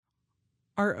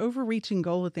Our overreaching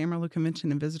goal at the Amarillo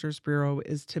Convention and Visitors Bureau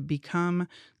is to become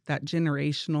that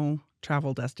generational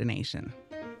travel destination.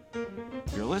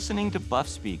 You're listening to Buff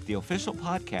Speak, the official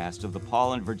podcast of the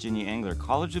Paul and Virginia Engler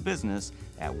College of Business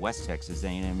at West Texas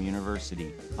A&M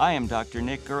University. I am Dr.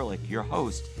 Nick Gerlich, your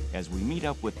host, as we meet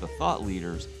up with the thought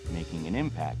leaders making an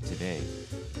impact today.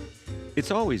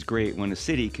 It's always great when a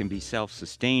city can be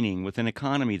self-sustaining with an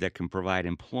economy that can provide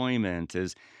employment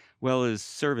as well as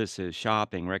services,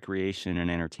 shopping, recreation, and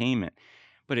entertainment.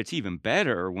 But it's even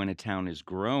better when a town is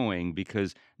growing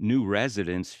because new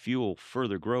residents fuel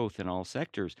further growth in all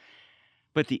sectors.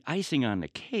 But the icing on the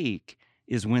cake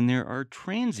is when there are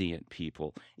transient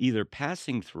people, either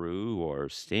passing through or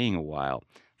staying a while.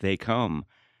 They come,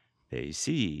 they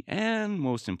see, and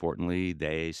most importantly,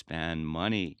 they spend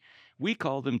money. We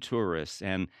call them tourists,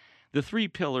 and the three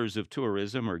pillars of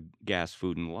tourism are gas,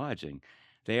 food, and lodging.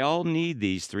 They all need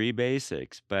these three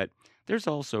basics, but there's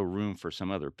also room for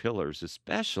some other pillars,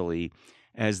 especially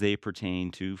as they pertain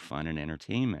to fun and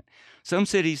entertainment. Some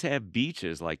cities have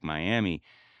beaches like Miami,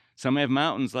 some have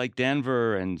mountains like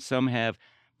Denver, and some have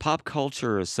pop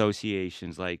culture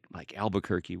associations like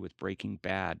Albuquerque with Breaking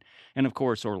Bad. And of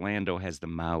course, Orlando has the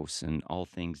mouse and all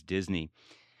things Disney.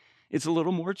 It's a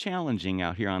little more challenging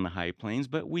out here on the high plains,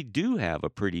 but we do have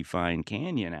a pretty fine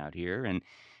canyon out here, and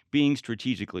being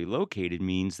strategically located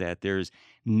means that there's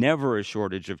never a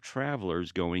shortage of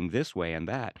travelers going this way and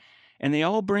that. And they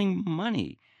all bring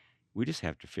money. We just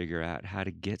have to figure out how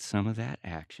to get some of that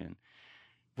action.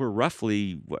 We're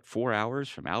roughly, 4 hours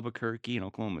from Albuquerque and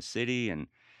Oklahoma City, and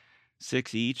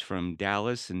 6 each from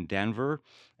Dallas and Denver.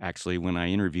 Actually, when I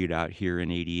interviewed out here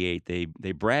in '88,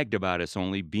 they bragged about us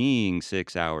only being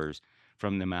 6 hours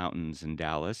from the mountains in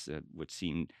Dallas, which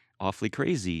seemed awfully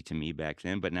crazy to me back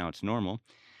then, but now it's normal.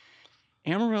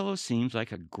 Amarillo seems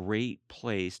like a great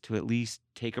place to at least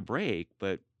take a break,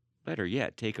 but better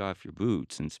yet, take off your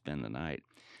boots and spend the night.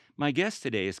 My guest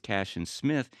today is Kashion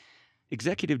Smith,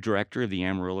 Executive Director of the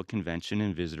Amarillo Convention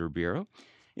and Visitor Bureau.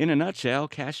 In a nutshell,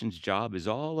 Kashion's job is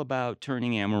all about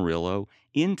turning Amarillo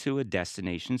into a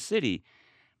destination city,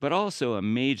 but also a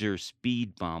major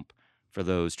speed bump for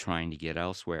those trying to get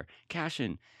elsewhere.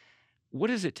 Kashion, what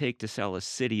does it take to sell a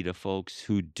city to folks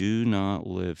who do not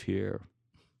live here?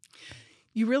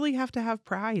 You really have to have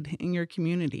pride in your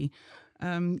community.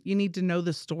 You need to know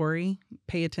the story,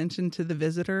 pay attention to the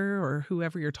visitor or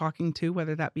whoever you're talking to,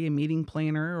 whether that be a meeting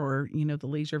planner or, the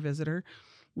leisure visitor.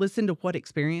 Listen to what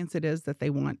experience it is that they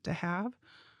want to have.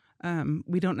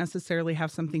 We don't necessarily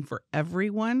have something for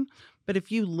everyone, but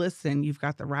if you listen, you've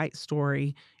got the right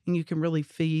story and you can really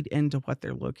feed into what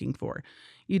they're looking for.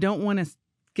 You don't want to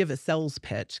give a sales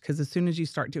pitch because as soon as you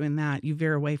start doing that, you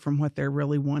veer away from what they're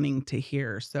really wanting to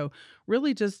hear. So,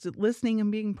 really just listening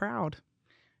and being proud.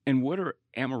 And what are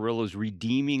Amarillo's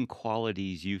redeeming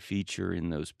qualities you feature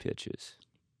in those pitches?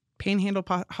 Panhandle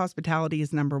hospitality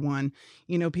is number one.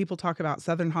 People talk about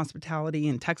Southern hospitality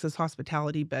and Texas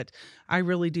hospitality, but I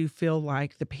really do feel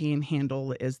like the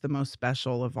Panhandle is the most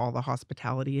special of all the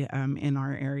hospitality in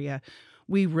our area.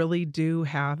 We really do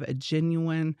have a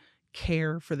genuine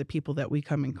care for the people that we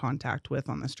come in contact with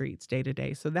on the streets day to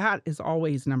day. So that is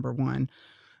always number one.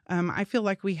 I feel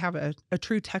like we have a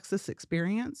true Texas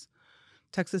experience.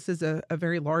 Texas is a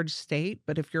very large state,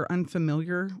 but if you're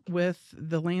unfamiliar with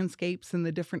the landscapes and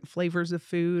the different flavors of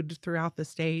food throughout the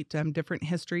state, different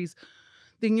histories,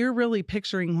 then you're really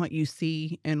picturing what you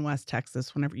see in West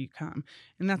Texas whenever you come.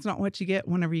 And that's not what you get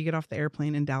whenever you get off the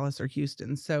airplane in Dallas or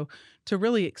Houston. So to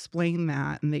really explain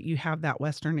that and that you have that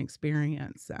Western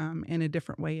experience in a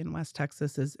different way in West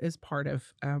Texas is part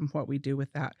of what we do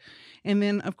with that. And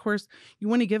then, of course, you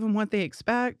want to give them what they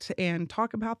expect and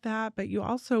talk about that, but you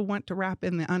also want to wrap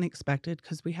in the unexpected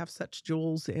because we have such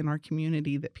jewels in our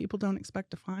community that people don't expect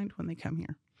to find when they come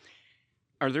here.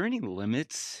 Are there any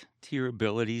limits to your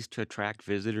abilities to attract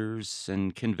visitors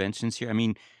and conventions here? I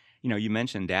mean, you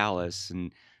mentioned Dallas,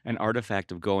 and an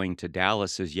artifact of going to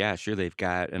Dallas is, yeah, sure, they've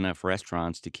got enough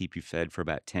restaurants to keep you fed for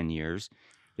about 10 years.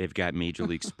 They've got Major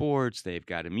League Sports, they've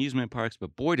got amusement parks,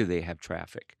 but boy, do they have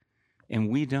traffic. And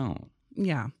we don't.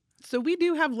 Yeah. So we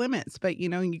do have limits, but you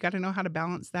got to know how to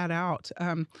balance that out.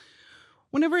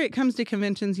 Whenever it comes to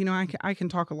conventions, I can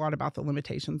talk a lot about the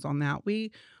limitations on that.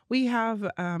 We have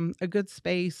a good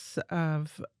space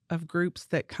of groups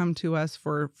that come to us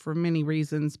for many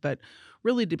reasons, but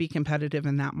really to be competitive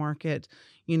in that market,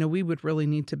 we would really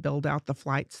need to build out the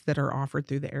flights that are offered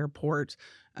through the airport.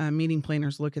 Meeting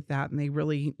planners look at that and they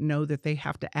really know that they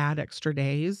have to add extra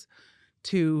days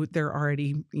to their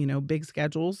already, big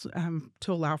schedules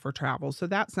to allow for travel. So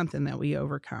that's something that we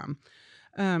overcome.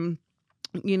 Um,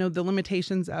 the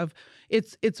limitations of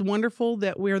it's wonderful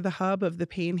that we're the hub of the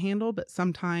Panhandle, but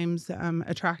sometimes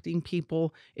attracting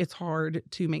people, it's hard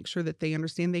to make sure that they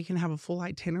understand they can have a full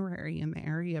itinerary in the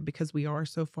area because we are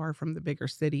so far from the bigger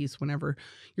cities whenever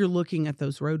you're looking at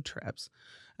those road trips.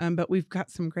 But we've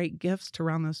got some great gifts to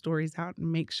round those stories out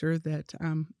and make sure that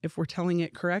if we're telling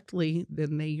it correctly,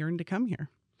 then they yearn to come here.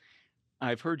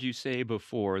 I've heard you say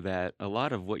before that a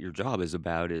lot of what your job is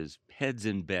about is heads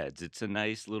in beds. It's a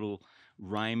nice little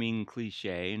rhyming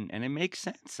cliche, and it makes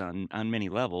sense on many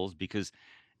levels because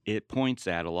it points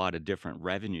at a lot of different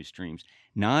revenue streams,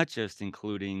 not just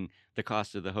including the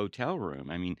cost of the hotel room.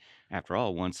 I mean, after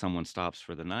all, once someone stops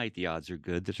for the night, the odds are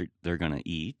good that they're going to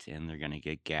eat and they're going to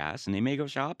get gas and they may go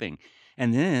shopping.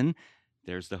 And then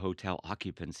there's the hotel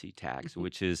occupancy tax, Mhm.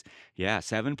 which is, yeah,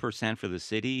 7% for the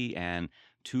city and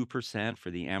 2% for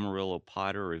the Amarillo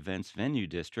Potter Events Venue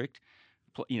District,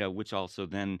 which also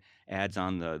then adds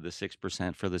on the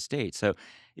 6% for the state. So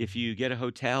if you get a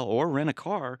hotel or rent a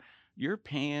car, you're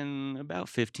paying about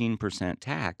 15%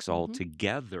 tax Mhm.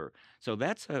 altogether. So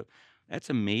that's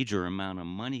a major amount of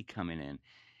money coming in.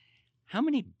 How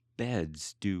many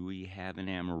beds do we have in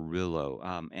Amarillo?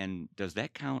 And does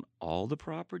that count all the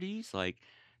properties, like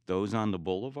those on the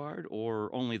boulevard,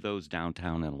 or only those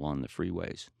downtown and along the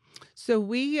freeways? So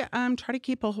we try to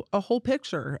keep a whole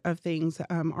picture of things.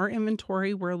 Our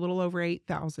inventory, we're a little over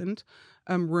 8,000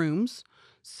 rooms.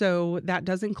 So that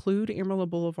does include Amarillo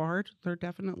Boulevard. They're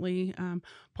definitely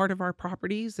part of our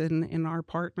properties and our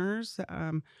partners.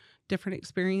 Different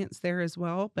experience there as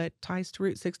well, but ties to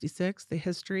Route 66, the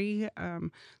history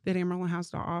that Amarillo has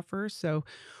to offer. So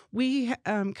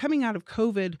coming out of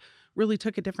COVID, really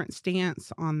took a different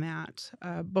stance on that.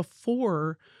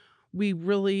 Before, we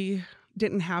really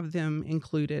didn't have them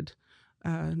included.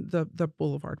 The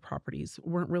boulevard properties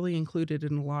weren't really included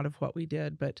in a lot of what we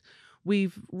did, but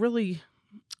we've really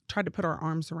tried to put our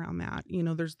arms around that.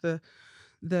 There's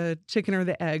the chicken or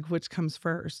the egg, which comes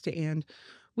first, and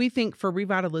we think for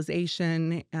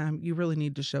revitalization, you really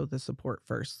need to show the support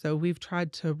first. So we've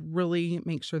tried to really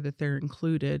make sure that they're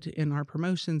included in our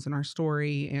promotions and our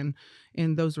story,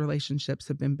 and those relationships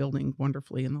have been building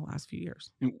wonderfully in the last few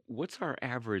years. And what's our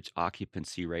average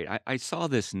occupancy rate? I saw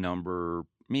this number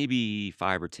maybe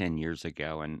 5 or 10 years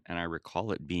ago, and I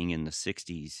recall it being in the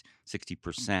 60s,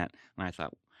 60%. And I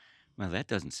thought, well, that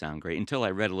doesn't sound great until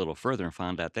I read a little further and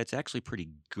found out that's actually pretty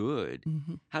good.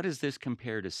 Mhm. How does this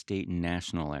compare to state and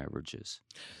national averages?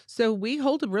 So we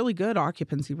hold a really good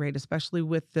occupancy rate, especially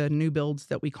with the new builds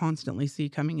that we constantly see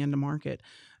coming into market.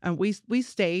 We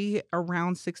stay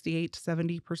around 68 to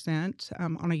 70%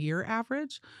 on a year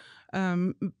average.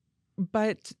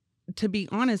 But to be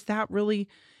honest, that really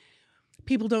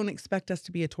people don't expect us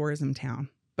to be a tourism town.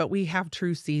 But we have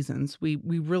true seasons. We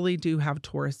really do have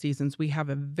tourist seasons. We have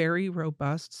a very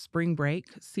robust spring break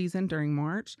season during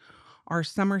March. Our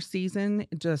summer season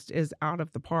just is out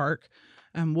of the park.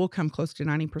 We'll come close to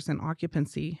 90%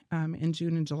 occupancy in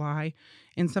June and July,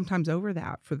 and sometimes over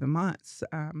that for the months.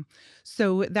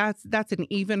 So that's an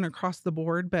even across the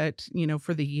board, but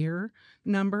for the year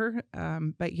number.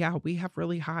 But yeah, we have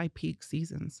really high peak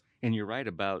seasons. And you're right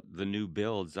about the new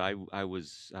builds. I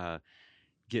was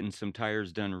getting some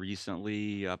tires done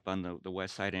recently up on the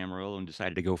west side of Amarillo and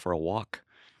decided to go for a walk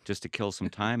just to kill some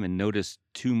time and noticed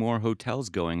two more hotels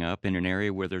going up in an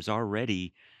area where there's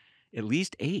already at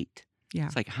least eight. Yeah.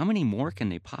 It's like, how many more can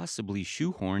they possibly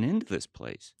shoehorn into this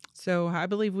place? So I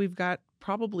believe we've got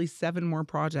probably 7 more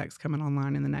projects coming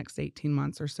online in the next 18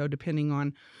 months or so, depending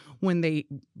on when they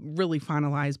really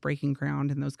finalize breaking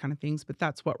ground and those kind of things. But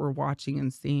that's what we're watching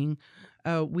and seeing.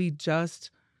 We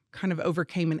just kind of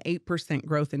overcame an 8%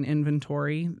 growth in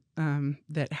inventory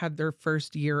that had their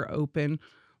first year open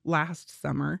last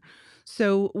summer.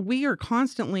 So we are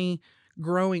constantly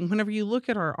growing. Whenever you look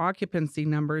at our occupancy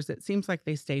numbers, it seems like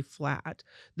they stay flat.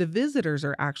 The visitors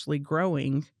are actually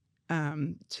growing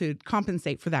to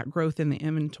compensate for that growth in the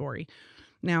inventory.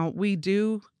 Now, we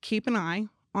do keep an eye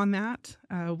on that.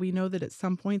 We know that at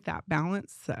some point that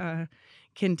balance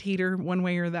can teeter one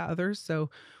way or the other. So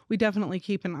we definitely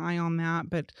keep an eye on that.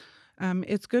 But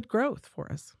it's good growth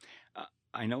for us. Uh,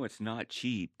 I know it's not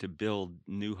cheap to build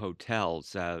new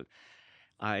hotels.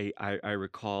 I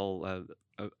recall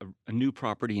a new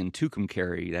property in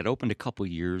Tucumcari that opened a couple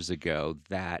years ago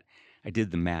that I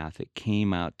did the math. It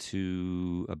came out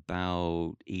to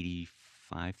about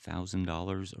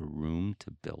 $85,000 a room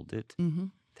to build it. Hmm.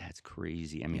 That's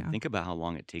crazy. I mean, Yeah. think about how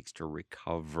long it takes to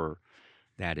recover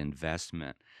that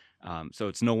investment. So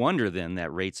it's no wonder then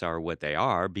that rates are what they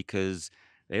are because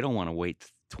they don't want to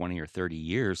wait 20 or 30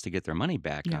 years to get their money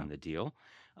back Yeah. on the deal.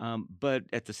 But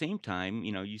at the same time,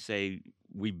 you say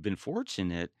we've been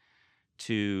fortunate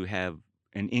to have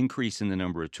an increase in the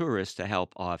number of tourists to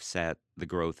help offset the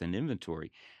growth in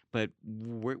inventory. But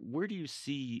where do you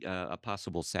see a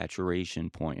possible saturation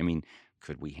point? I mean,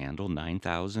 could we handle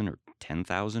 9,000 or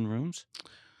 10,000 rooms?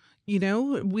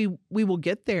 We will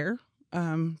get there.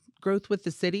 Growth with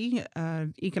the city,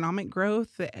 economic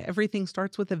growth, everything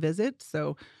starts with a visit.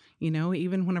 So,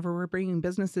 even whenever we're bringing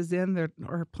businesses in that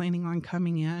are planning on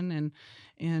coming in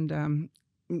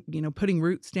and putting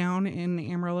roots down in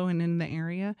Amarillo and in the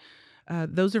area,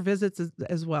 those are visits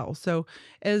as well. So,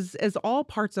 as all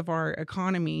parts of our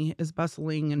economy is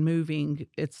bustling and moving,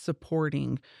 it's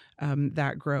supporting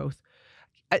that growth.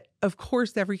 Of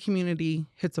course, every community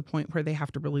hits a point where they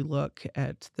have to really look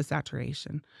at the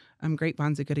saturation.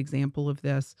 Grapevine's a good example of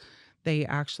this. They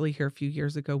actually, here a few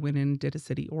years ago, went and did a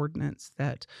city ordinance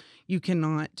that you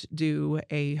cannot do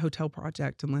a hotel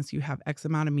project unless you have X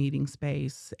amount of meeting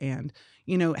space. And,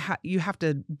 you have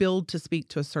to build to speak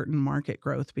to a certain market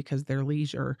growth because their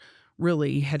leisure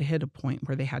really had hit a point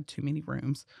where they had too many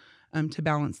rooms to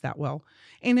balance that well.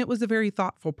 And it was a very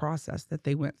thoughtful process that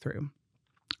they went through.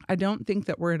 I don't think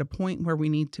that we're at a point where we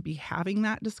need to be having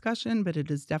that discussion, but it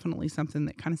is definitely something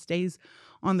that kind of stays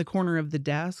on the corner of the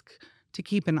desk to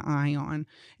keep an eye on.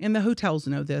 And the hotels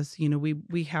know this.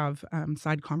 We have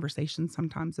side conversations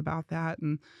sometimes about that,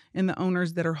 and the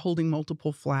owners that are holding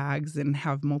multiple flags and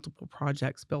have multiple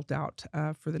projects built out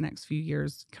for the next few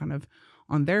years, kind of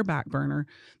on their back burner,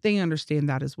 they understand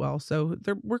that as well. So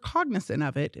we're cognizant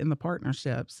of it in the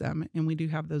partnerships, and we do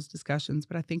have those discussions.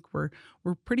 But I think we're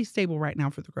pretty stable right now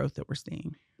for the growth that we're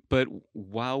seeing. But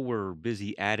while we're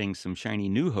busy adding some shiny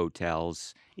new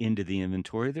hotels into the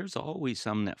inventory, there's always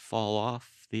some that fall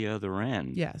off the other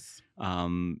end. Yes.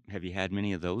 Have you had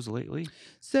many of those lately?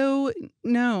 So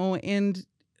no, and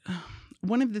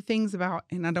one of the things about,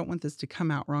 and I don't want this to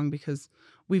come out wrong because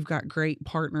we've got great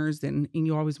partners, and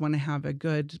you always want to have a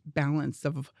good balance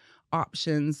of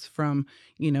options from,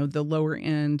 the lower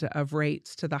end of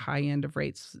rates to the high end of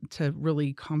rates to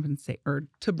really compensate or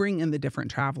to bring in the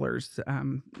different travelers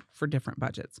for different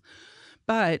budgets.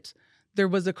 But there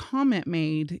was a comment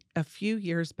made a few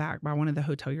years back by one of the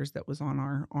hoteliers that was on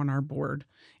our board,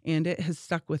 and it has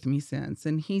stuck with me since.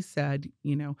 And he said,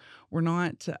 we're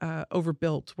not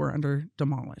overbuilt, we're under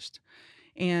demolished.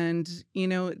 And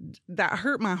that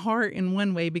hurt my heart in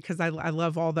one way because I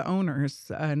love all the owners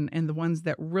and the ones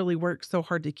that really work so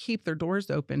hard to keep their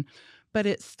doors open. But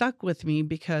it stuck with me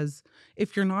because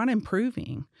if you're not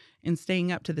improving and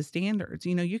staying up to the standards,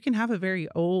 you can have a very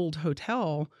old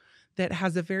hotel that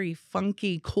has a very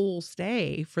funky, cool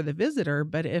stay for the visitor.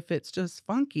 But if it's just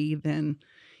funky, then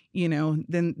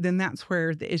that's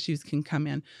where the issues can come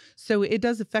in. So it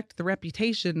does affect the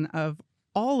reputation of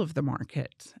all of the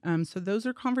market. So those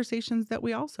are conversations that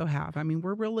we also have. I mean,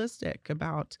 we're realistic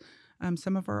about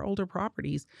some of our older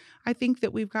properties. I think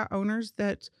that we've got owners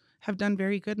that have done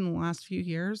very good in the last few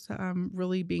years,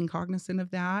 really being cognizant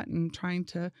of that and trying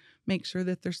to make sure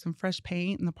that there's some fresh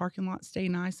paint and the parking lot stay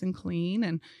nice and clean.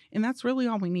 And that's really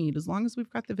all we need. As long as we've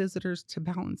got the visitors to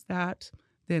balance that,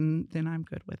 then I'm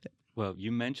good with it. Well,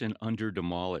 you mentioned under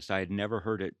demolished. I had never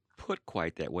heard it put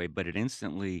quite that way, but it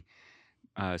instantly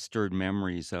stirred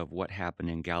memories of what happened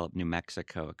in Gallup, New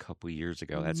Mexico a couple years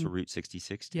ago. That's a Mhm. Route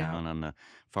 66 Yeah. town on the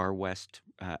far west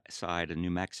side of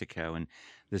New Mexico. And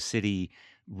the city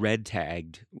red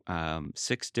tagged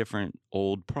 6 different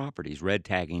old properties. Red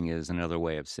tagging is another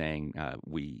way of saying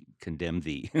we condemn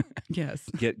thee. Yes.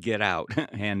 Get out.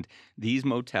 And these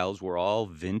motels were all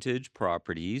vintage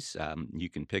properties. You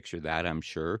can picture that, I'm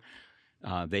sure.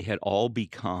 They had all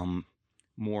become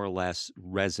more or less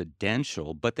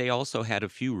residential, but they also had a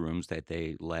few rooms that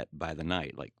they let by the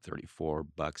night, like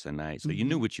 $34 a night. So you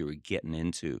knew Mhm. what you were getting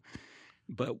into.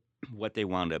 But what they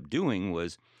wound up doing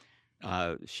was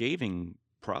shaving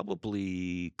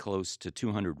probably close to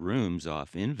 200 rooms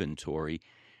off inventory,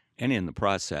 and in the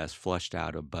process flushed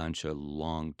out a bunch of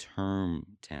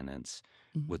long-term tenants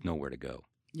Mhm. with nowhere to go.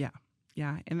 Yeah.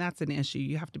 Yeah. And that's an issue.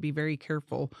 You have to be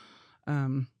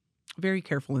um, very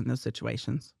careful in those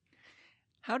situations.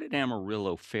 How did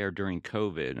Amarillo fare during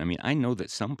COVID? I mean, I know that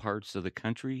some parts of the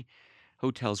country,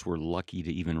 hotels were lucky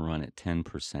to even run at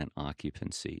 10%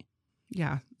 occupancy.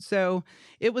 Yeah. So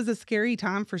it was a scary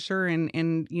time for sure. And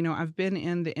I've been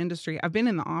in the industry. I've been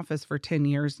in the office for 10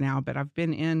 years now, but I've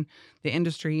been in the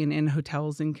industry and in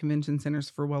hotels and convention centers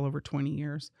for well over 20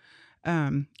 years.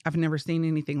 I've never seen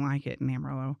anything like it in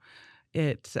Amarillo.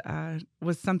 It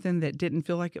was something that didn't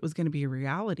feel like it was going to be a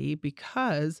reality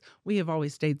because we have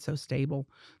always stayed so stable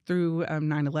through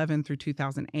 9/11, through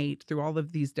 2008, through all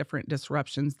of these different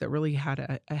disruptions that really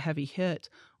had a heavy hit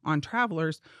on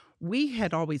travelers. we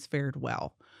had always fared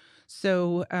well.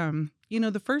 So,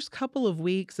 the first couple of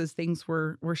weeks as things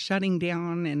were shutting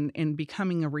down and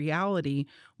becoming a reality,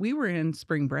 we were in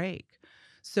spring break.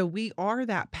 So we are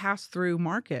that pass-through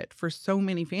market for so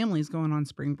many families going on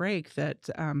spring break that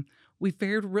we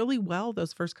fared really well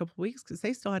those first couple of weeks because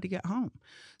they still had to get home.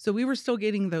 So we were still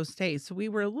getting those stays. So we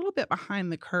were a little bit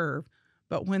behind the curve.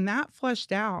 But when that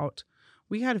flushed out,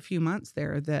 we had a few months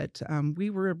there that we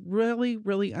were really,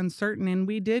 really uncertain, and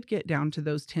we did get down to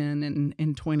those 10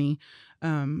 and 20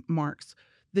 marks.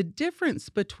 The difference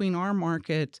between our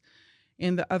market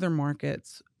and the other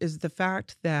markets is the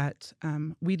fact that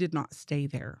we did not stay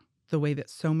there the way that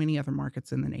so many other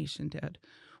markets in the nation did.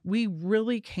 We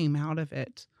really came out of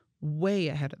it way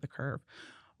ahead of the curve.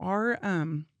 Our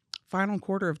final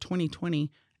quarter of 2020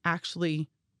 actually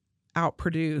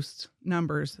outproduced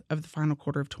numbers of the final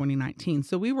quarter of 2019.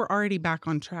 So we were already back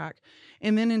on track.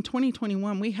 And then in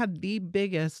 2021, we had the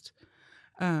biggest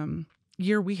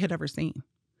year we had ever seen.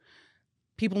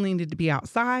 People needed to be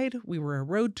outside. We were a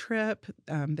road trip.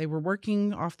 They were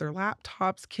working off their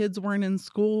laptops. Kids weren't in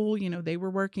school. They were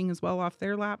working as well off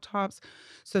their laptops.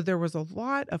 So there was a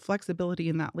lot of flexibility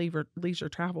in that leisure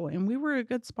travel. And we were a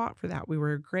good spot for that. We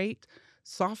were a great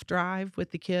soft drive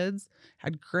with the kids,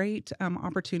 had great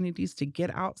opportunities to get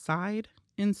outside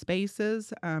in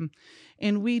spaces.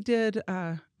 And we did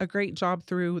a great job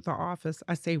through the office.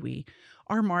 I say we.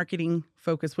 Our marketing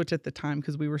focus, which at the time,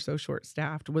 because we were so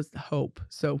short-staffed, was Hope.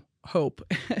 So Hope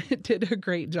did a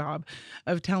great job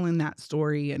of telling that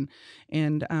story.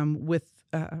 And with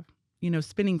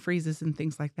spinning freezes and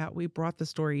things like that, we brought the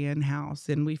story in-house.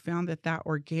 And we found that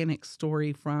organic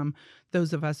story from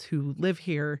those of us who live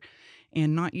here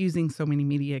and not using so many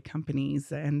media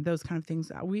companies and those kind of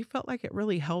things, we felt like it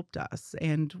really helped us.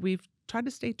 And we've tried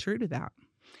to stay true to that.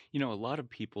 A lot of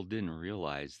people didn't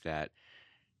realize that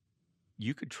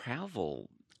you could travel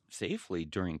safely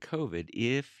during COVID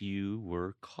if you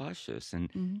were cautious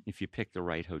and Mhm. if you picked the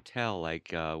right hotel,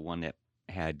 like one that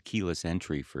had keyless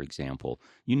entry, for example.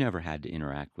 You never had to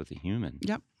interact with a human.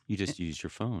 Yep. You just used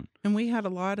your phone. And we had a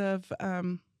lot of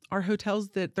our hotels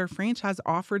that their franchise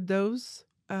offered those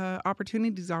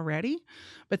opportunities already,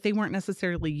 but they weren't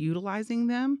necessarily utilizing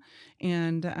them.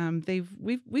 And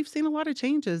we've seen a lot of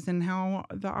changes in how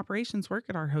the operations work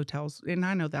at our hotels. And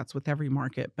I know that's with every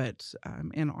market, but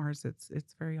in ours,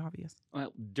 it's very obvious.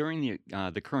 Well, during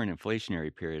the current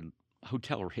inflationary period,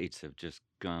 hotel rates have just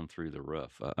gone through the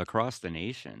roof across the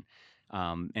nation,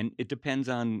 and it depends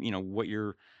on what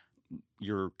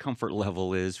your comfort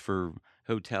level is for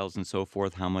hotels and so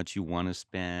forth, how much you want to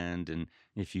spend, and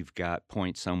if you've got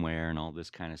points somewhere and all this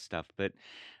kind of stuff. But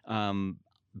um,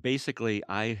 basically,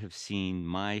 I have seen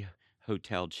my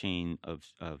hotel chain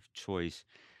of choice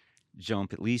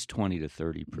jump at least 20 to Mhm.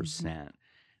 30%.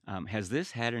 Has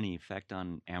this had any effect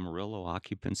on Amarillo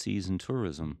occupancies and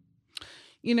tourism?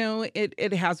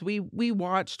 It has. We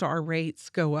watched our rates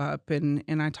go up, and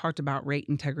I talked about rate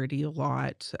integrity a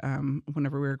lot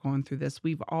whenever we were going through this.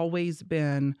 We've always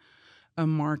been a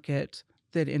market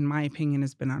that, in my opinion,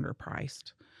 has been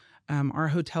underpriced. Our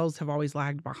hotels have always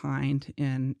lagged behind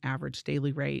in average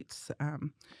daily rates.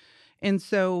 And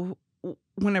so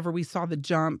whenever we saw the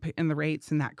jump in the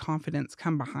rates and that confidence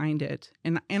come behind it,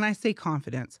 and I say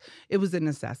confidence, it was a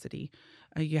necessity.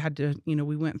 You had to,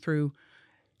 we went through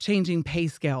changing pay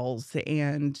scales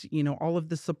and all of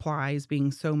the supplies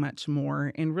being so much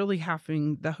more, and really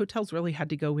having the hotels really had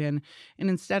to go in, and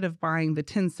instead of buying the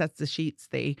 10 sets of sheets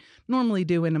they normally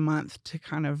do in a month to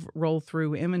kind of roll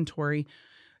through inventory,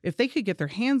 if they could get their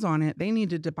hands on it, they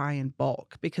needed to buy in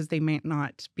bulk because they may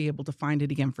not be able to find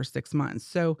it again for 6 months.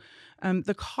 So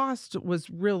the cost was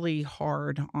really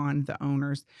hard on the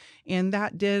owners, and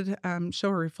that did show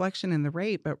a reflection in the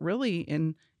rate. But really,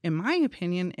 in my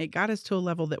opinion, it got us to a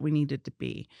level that we needed to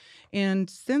be. And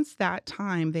since that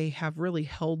time, they have really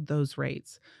held those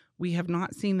rates. We have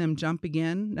not seen them jump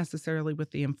again necessarily with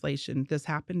the inflation. This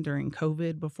happened during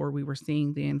COVID before we were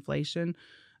seeing the inflation.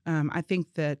 I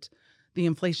think that the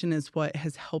inflation is what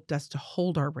has helped us to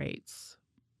hold our rates,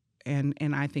 and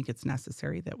I think it's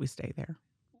necessary that we stay there.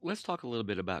 Let's talk a little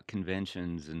bit about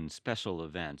conventions and special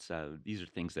events. These are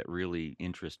things that really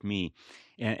interest me.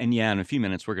 And yeah, in a few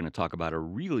minutes, we're going to talk about a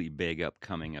really big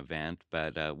upcoming event,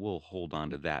 but we'll hold on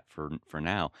to that for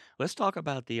now. Let's talk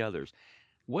about the others.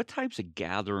 What types of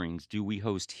gatherings do we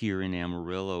host here in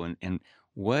Amarillo, and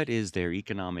what is their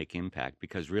economic impact?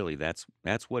 Because really, that's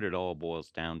what it all boils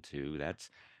down to.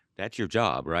 That's your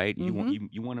job, right? You want Mhm.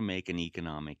 you want to make an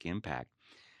economic impact.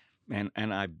 And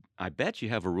I bet you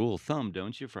have a rule of thumb,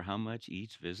 don't you, for how much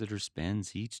each visitor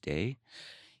spends each day?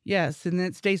 Yes, and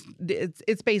it's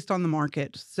based on the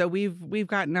market. So we've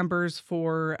got numbers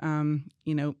for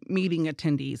meeting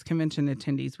attendees, convention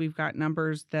attendees. We've got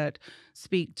numbers that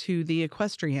speak to the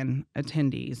equestrian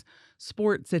attendees,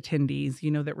 sports attendees.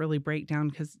 That really break down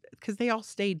because they all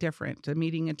stay different. A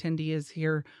meeting attendee is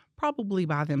here probably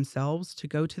by themselves to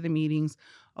go to the meetings.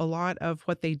 A lot of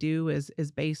what they do is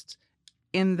based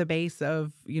in the base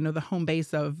of the home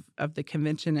base of the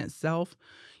convention itself.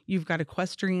 You've got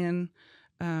equestrian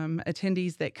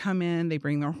attendees that come in, they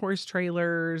bring their horse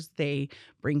trailers, they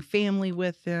bring family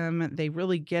with them, they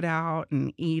really get out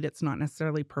and eat. It's not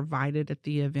necessarily provided at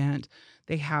the event.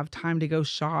 They have time to go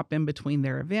shop in between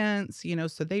their events,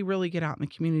 so they really get out in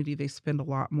the community. They spend a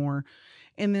lot more.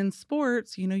 And then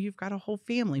sports, you've got a whole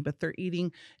family, but they're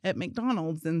eating at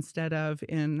McDonald's instead of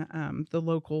in the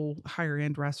local higher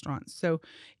end restaurants. So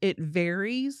it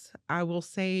varies. I will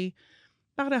say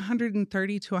about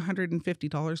 $130 to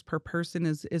 $150 per person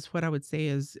is what I would say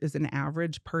is an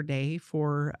average per day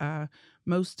for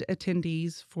most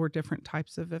attendees for different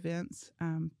types of events.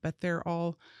 But they're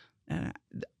all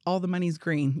the money's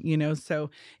green, so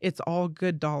it's all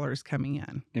good dollars coming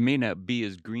in. It may not be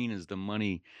as green as the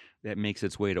money that makes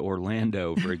its way to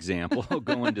Orlando, for example,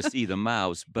 going to see the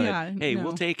mouse, but Yeah, hey, we'll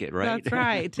no, take it, right? that's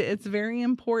right. It's very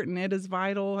important. It is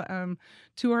vital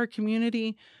to our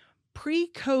community.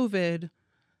 Pre-COVID,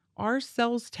 our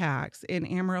sales tax in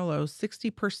Amarillo,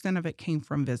 60% of it came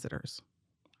from visitors.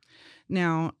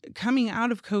 Now, coming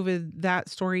out of COVID, that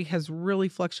story has really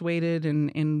fluctuated,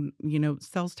 and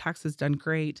sales tax has done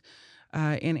great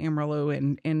in Amarillo,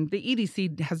 and the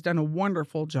EDC has done a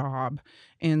wonderful job,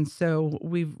 and so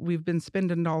we've been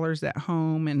spending dollars at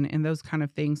home and those kind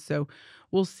of things. So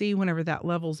we'll see whenever that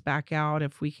levels back out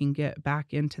if we can get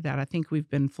back into that. I think we've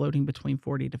been floating between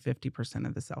 40 to 50%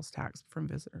 of the sales tax from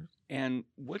visitors. And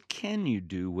what can you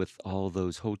do with all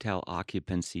those hotel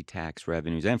occupancy tax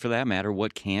revenues? And for that matter,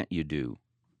 what can't you do?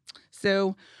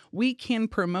 So we can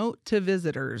promote to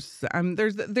visitors.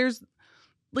 There's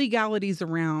legalities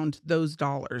around those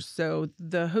dollars. So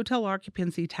the hotel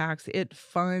occupancy tax, it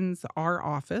funds our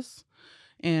office,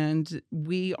 and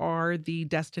we are the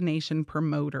destination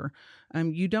promoter.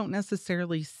 You don't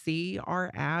necessarily see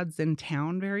our ads in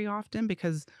town very often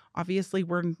because obviously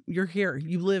you're here,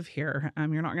 you live here.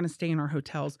 You're not going to stay in our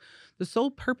hotels. The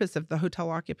sole purpose of the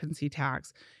hotel occupancy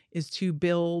tax is to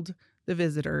build the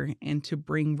visitor and to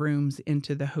bring rooms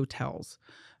into the hotels.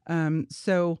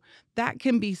 So that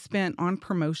can be spent on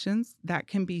promotions. That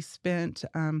can be spent,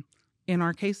 in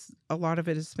our case, a lot of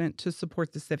it is spent to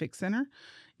support the Civic Center.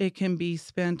 It can be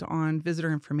spent on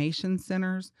visitor information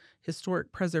centers,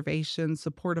 historic preservation,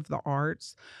 support of the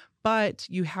arts. But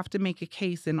you have to make a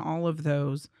case in all of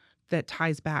those that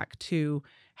ties back to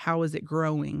how is it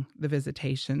growing the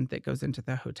visitation that goes into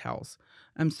the hotels.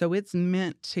 So it's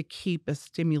meant to keep a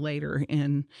stimulator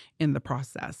in the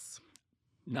process.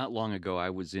 Not long ago,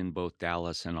 I was in both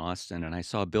Dallas and Austin, and I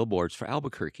saw billboards for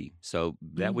Albuquerque. So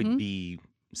that would be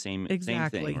same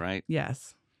Exactly. thing, right?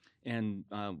 Yes. And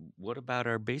what about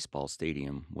our baseball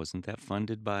stadium? Wasn't that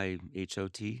funded by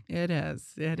HOT? It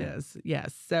is. It Yeah. is.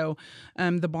 Yes. So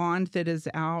the bond that is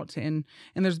out, and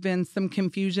there's been some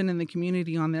confusion in the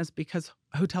community on this because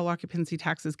hotel occupancy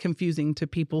tax is confusing to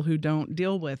people who don't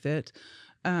deal with it.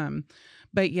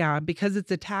 But yeah, because it's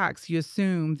a tax, you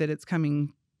assume that it's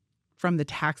coming from the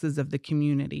taxes of the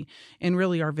community, and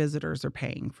really our visitors are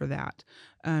paying for that.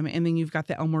 And then you've got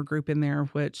the Elmore Group in there,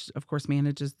 which of course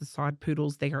manages the sod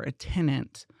poodles. They are a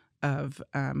tenant of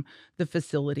the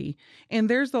facility.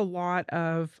 And there's a lot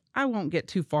of, I won't get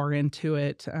too far into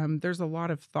it. There's a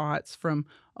lot of thoughts from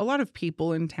a lot of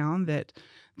people in town that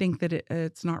think that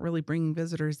it's not really bringing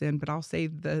visitors in, but I'll say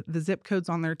the zip codes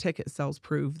on their ticket sales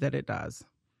prove that it does.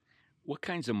 What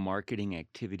kinds of marketing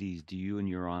activities do you and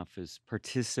your office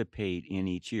participate in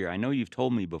each year? I know you've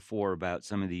told me before about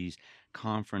some of these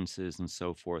conferences and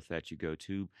so forth that you go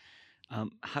to.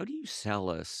 How do you sell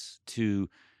us to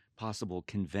possible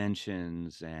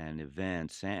conventions and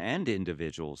events and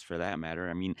individuals for that matter?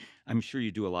 I mean, I'm sure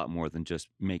you do a lot more than just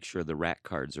make sure the rack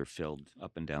cards are filled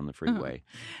up and down the freeway.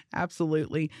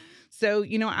 Absolutely. So,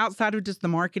 outside of just the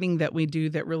marketing that we do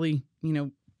that really,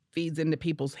 feeds into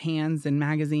people's hands and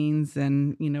magazines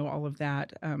and, all of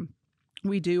that,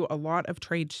 we do a lot of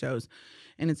trade shows,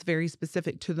 and it's very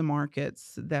specific to the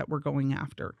markets that we're going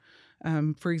after.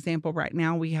 For example, right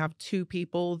now we have 2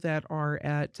 people that are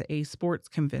at a sports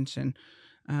convention,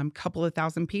 couple of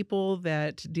thousand people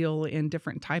that deal in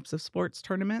different types of sports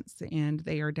tournaments, and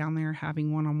they are down there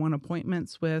having one-on-one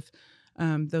appointments with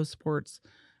those sports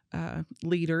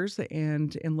leaders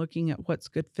and looking at what's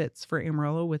good fits for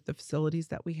Amarillo with the facilities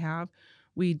that we have.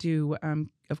 We do,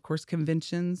 of course,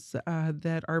 conventions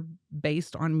that are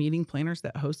based on meeting planners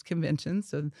that host conventions.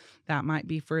 So that might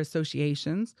be for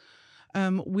associations.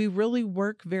 We really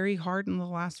work very hard in the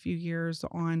last few years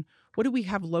on what do we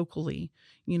have locally?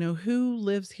 Who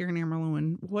lives here in Amarillo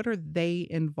and what are they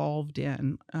involved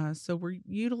in? So we're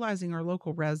utilizing our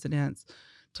local residents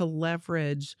to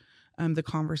leverage the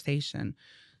conversation.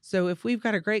 So if we've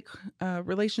got a great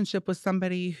relationship with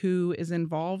somebody who is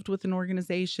involved with an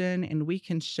organization and we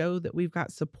can show that we've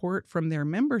got support from their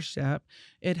membership,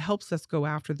 it helps us go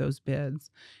after those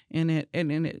bids. And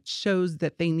it shows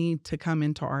that they need to come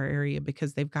into our area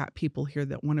because they've got people here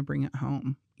that want to bring it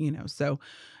home. So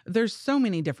there's so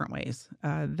many different ways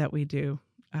that we do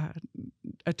uh,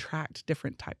 attract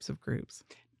different types of groups.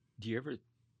 Do you ever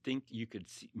think you could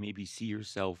maybe see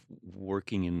yourself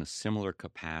working in a similar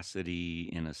capacity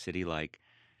in a city like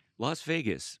Las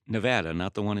Vegas, Nevada,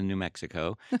 not the one in New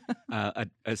Mexico,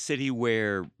 a city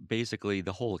where basically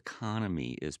the whole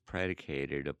economy is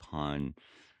predicated upon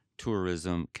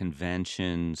tourism,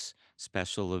 conventions,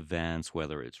 special events,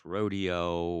 whether it's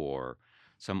rodeo or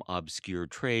some obscure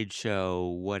trade show,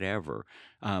 whatever.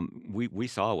 We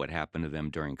saw what happened to them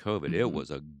during COVID. It Mhm.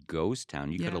 was a ghost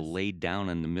town. You could have Yes. laid down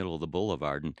in the middle of the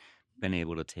boulevard and been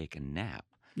able to take a nap.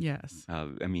 Yes.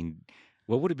 I mean,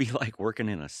 what would it be like working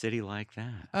in a city like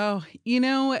that? Oh,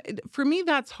 for me,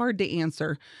 that's hard to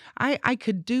answer. I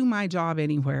could do my job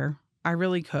anywhere. I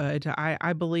really could.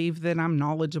 I believe that I'm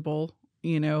knowledgeable,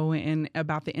 and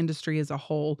about the industry as a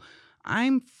whole.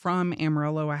 I'm from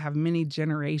Amarillo. I have many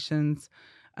generations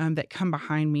that come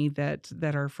behind me that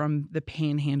are from the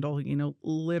Panhandle.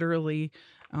 Literally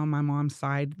on my mom's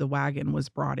side, the wagon was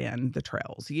brought in the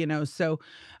trails. So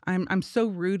I'm so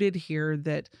rooted here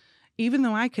that even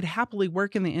though I could happily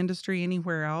work in the industry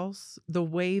anywhere else, the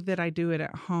way that I do it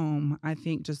at home, I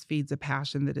think just feeds a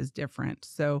passion that is different.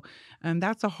 So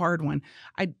that's a hard one.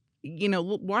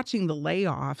 Watching the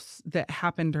layoffs that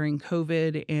happened during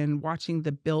COVID and watching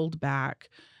the build back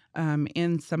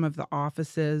in some of the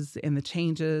offices and the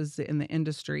changes in the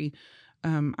industry,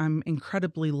 I'm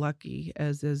incredibly lucky,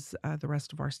 as is the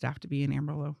rest of our staff, to be in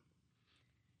Amarillo.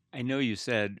 I know you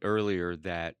said earlier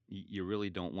that you really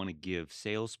don't want to give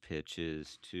sales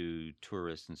pitches to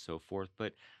tourists and so forth,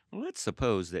 but let's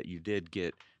suppose that you did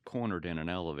get cornered in an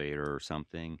elevator or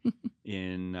something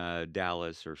in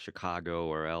Dallas or Chicago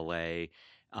or LA,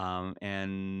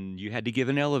 and you had to give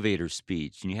an elevator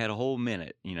speech and you had a whole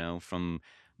minute, from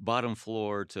bottom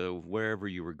floor to wherever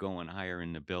you were going higher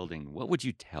in the building. What would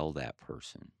you tell that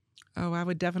person? Oh, I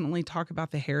would definitely talk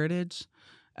about the heritage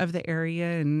of the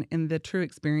area and the true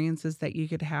experiences that you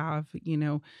could have.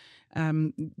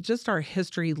 Um, just our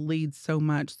history leads so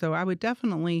much. So I would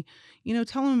definitely,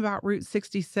 tell them about Route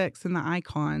 66 and the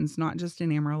icons, not just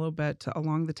in Amarillo, but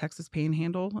along the Texas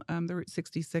Panhandle, the Route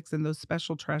 66 and those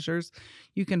special treasures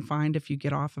you can find if you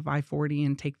get off of I-40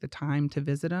 and take the time to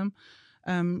visit them.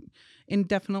 Um, and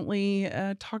definitely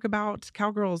talk about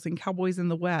cowgirls and cowboys in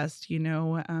the West,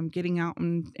 getting out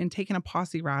and taking a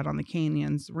posse ride on the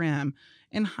canyon's rim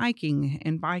and hiking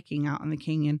and biking out in the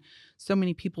canyon. So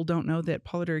many people don't know that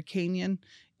Polidori Canyon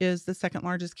is the second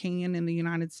largest canyon in the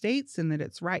United States and that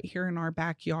it's right here in our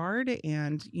backyard.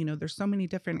 And, there's so many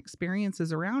different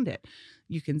experiences around it.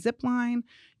 You can zip line,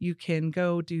 you can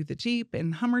go do the Jeep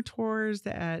and Hummer tours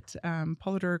at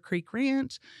Polidori Creek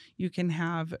Ranch. You can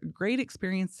have great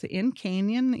experience in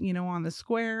Canyon, on the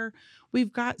square.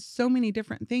 We've got so many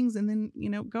different things. And then,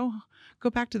 go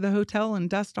back to the hotel and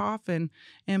dust off and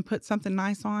put something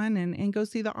nice on and go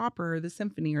see the opera or the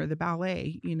symphony or the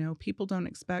ballet. People don't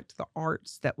expect the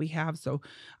arts that we have. So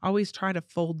I always try to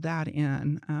fold that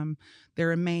in.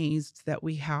 They're amazed that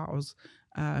we house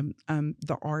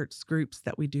the arts groups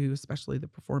that we do, especially the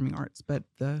performing arts, but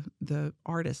the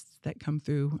artists that come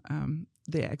through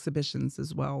the exhibitions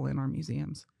as well in our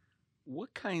museums.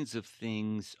 What kinds of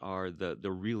things are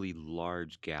the really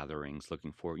large gatherings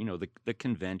looking for? The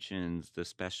conventions, the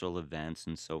special events,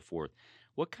 and so forth.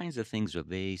 What kinds of things are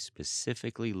they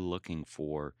specifically looking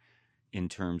for in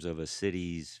terms of a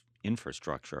city's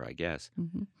infrastructure, I guess?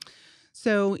 Mhm.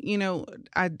 So,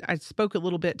 I spoke a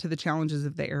little bit to the challenges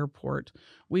of the airport.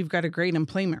 We've got a great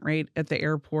employment rate at the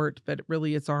airport, but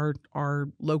really it's our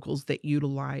locals that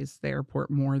utilize the airport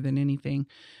more than anything.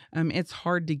 It's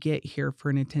hard to get here for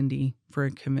an attendee for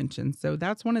a convention. So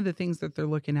that's one of the things that they're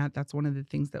looking at. That's one of the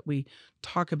things that we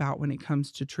talk about when it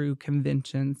comes to true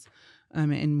conventions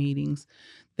and meetings.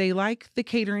 They like the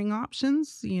catering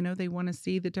options. They want to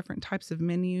see the different types of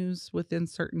menus within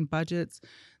certain budgets.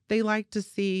 They like to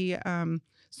see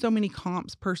so many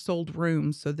comps per sold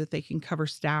room so that they can cover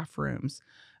staff rooms.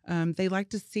 They like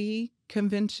to see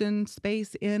convention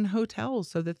space in hotels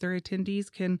so that their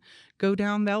attendees can go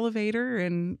down the elevator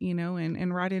and,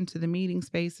 and right into the meeting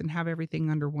space and have everything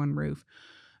under one roof.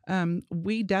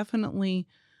 We definitely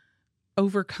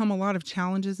overcome a lot of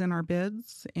challenges in our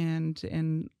bids,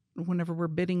 and whenever we're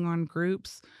bidding on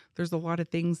groups, there's a lot of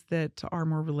things that are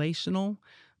more relational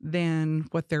than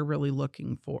what they're really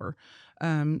looking for.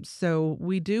 So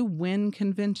we do win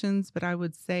conventions, but I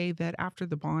would say that after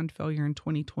the bond failure in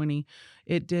 2020,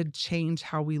 it did change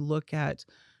how we look at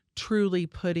truly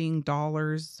putting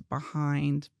dollars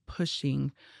behind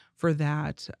pushing for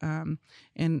that. And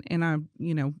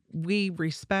we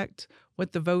respect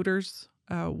what the voters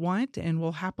want, and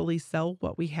we'll happily sell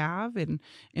what we have, and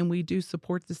we do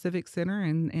support the Civic Center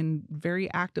and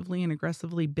very actively and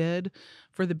aggressively bid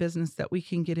for the business that we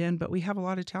can get in. But we have a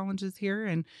lot of challenges here,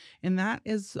 and that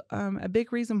is a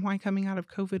big reason why coming out of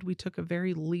COVID we took a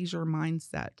very leisure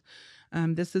mindset.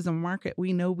 This is a market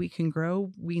we know we can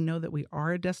grow. We know that we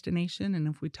are a destination, and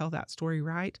if we tell that story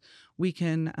right, we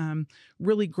can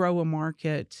really grow a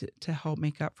market to help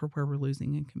make up for where we're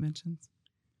losing in conventions.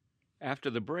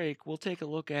 After the break, we'll take a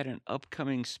look at an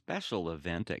upcoming special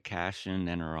event that Kashion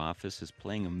and her office is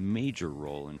playing a major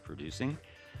role in producing.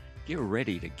 Get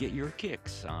ready to get your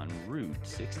kicks on Route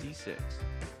 66.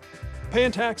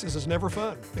 Paying taxes is never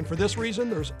fun, and for this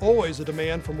reason, there's always a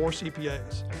demand for more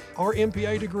CPAs. Our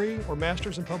MPA degree, or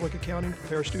Master's in Public Accounting,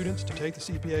 prepares students to take the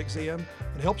CPA exam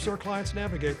and helps our clients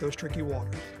navigate those tricky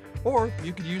waters. Or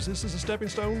you could use this as a stepping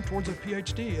stone towards a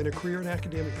PhD and a career in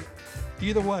academia.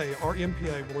 Either way, our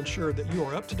MPA will ensure that you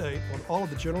are up to date on all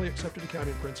of the generally accepted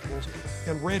accounting principles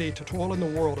and ready to toil in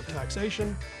the world of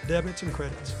taxation, debits, and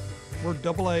credits. We're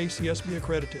AA CSB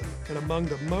accredited and among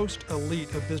the most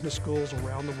elite of business schools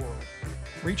around the world.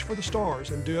 Reach for the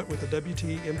stars and do it with the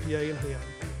WT MPA in hand.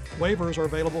 Waivers are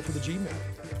available for the GMAT.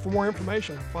 For more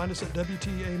information, find us at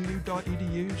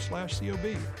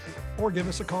wtamu.edu/COB or give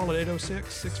us a call at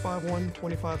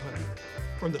 806-651-2500.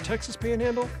 From the Texas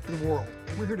Panhandle to the world,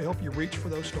 we're here to help you reach for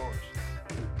those stars.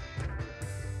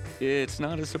 It's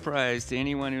not a surprise to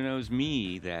anyone who knows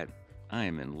me that I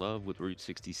am in love with Route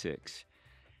 66.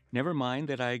 Never mind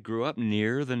that I grew up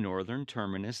near the northern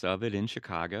terminus of it in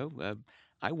Chicago.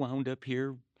 I wound up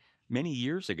here many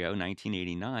years ago,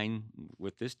 1989,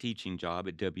 with this teaching job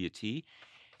at WT,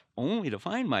 only to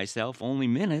find myself only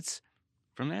minutes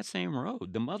from that same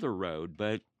road, the Mother Road,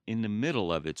 but in the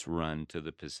middle of its run to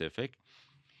the Pacific.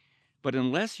 But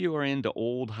unless you are into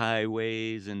old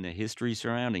highways and the history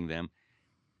surrounding them,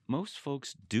 most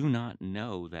folks do not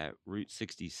know that Route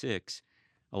 66,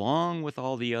 along with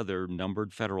all the other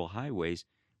numbered federal highways,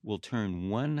 will turn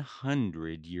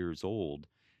 100 years old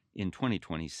in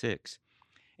 2026.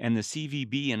 And the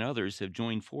CVB and others have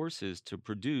joined forces to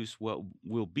produce what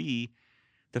will be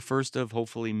the first of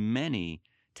hopefully many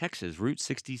Texas Route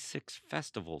 66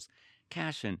 festivals.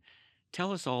 Kashion,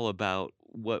 tell us all about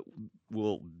what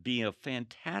will be a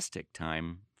fantastic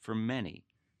time for many.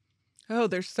 Oh,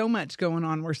 there's so much going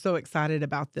on. We're so excited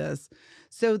about this.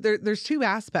 So there's two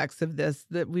aspects of this.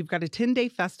 That we've got a 10-day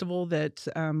festival that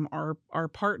our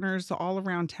partners all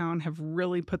around town have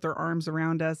really put their arms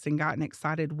around us and gotten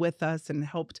excited with us and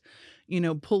helped,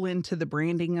 pull into the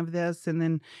branding of this.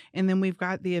 And then we've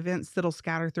got the events that'll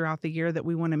scatter throughout the year that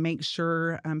we want to make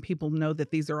sure people know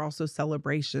that these are also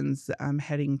celebrations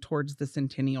heading towards the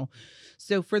Centennial.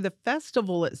 So for the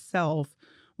festival itself,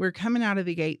 we're coming out of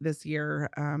the gate this year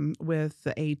with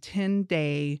a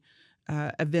 10-day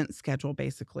event schedule,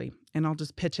 basically. And I'll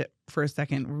just pitch it for a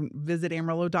second. Visit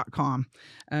Amarillo.com.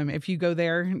 If you go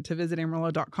there to visit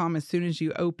Amarillo.com, as soon as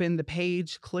you open the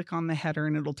page, click on the header,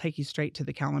 and it'll take you straight to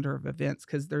the calendar of events,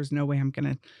 because there's no way I'm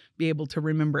going to be able to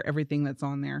remember everything that's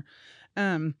on there.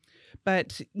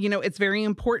 But it's very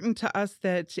important to us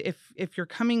that if you're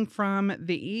coming from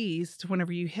the east,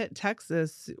 whenever you hit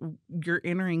Texas, you're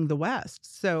entering the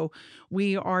west. So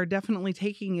we are definitely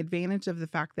taking advantage of the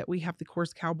fact that we have the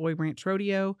Course Cowboy Ranch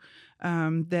Rodeo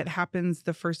that happens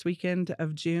the first weekend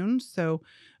of June. So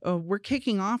we're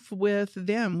kicking off with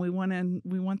them. We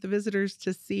want the visitors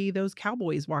to see those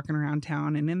cowboys walking around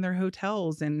town and in their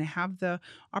hotels and have the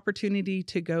opportunity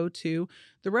to go to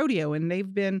the rodeo. And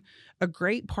they've been a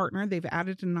great partner. They've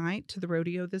added a night to the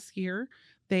rodeo this year.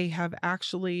 They have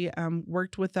actually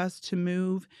worked with us to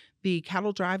move the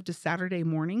cattle drive to Saturday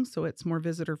morning, so it's more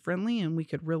visitor friendly, and we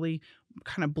could really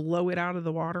kind of blow it out of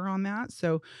the water on that.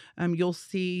 So you'll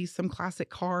see some classic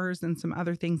cars and some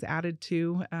other things added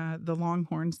to the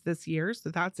Longhorns this year. So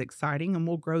that's exciting, and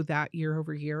we'll grow that year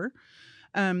over year.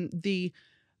 The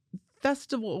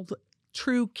festival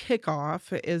true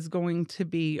kickoff is going to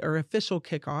be, or official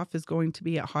kickoff is going to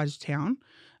be at Hodgetown.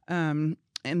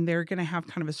 And they're going to have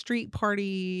kind of a street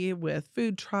party with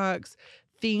food trucks,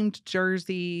 themed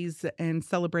jerseys, and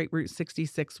celebrate Route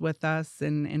 66 with us,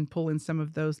 and pull in some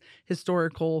of those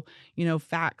historical,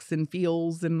 facts and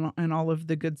feels, and all of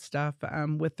the good stuff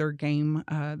with their game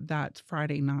that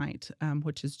Friday night,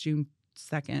 which is June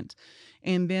 2nd.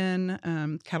 And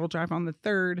then Cattle Drive on the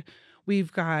 3rd.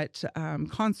 We've got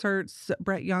concerts.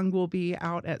 Brett Young will be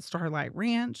out at Starlight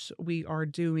Ranch. We are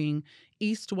doing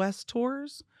East-West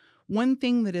tours. One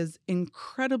thing that is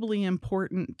incredibly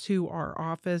important to our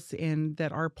office and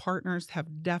that our partners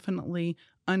have definitely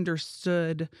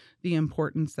understood the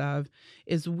importance of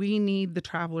is we need the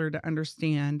traveler to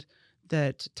understand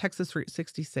that Texas Route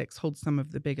 66 holds some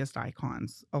of the biggest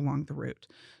icons along the route.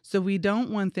 So we don't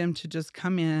want them to just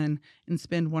come in and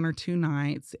spend 1 or 2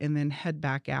 nights and then head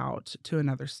back out to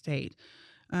another state.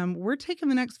 We're taking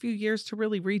the next few years to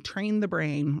really retrain the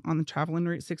brain on the traveling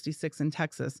Route 66 in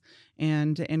Texas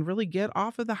and really get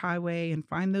off of the highway and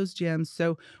find those gems.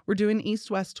 So we're doing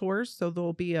east-west tours. So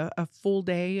there'll be a full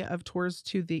day of tours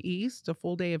to the east, a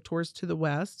full day of tours to the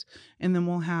west, and then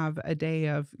we'll have a day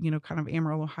of, kind of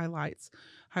Amarillo highlights,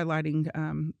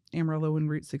 highlighting Amarillo and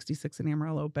Route 66 in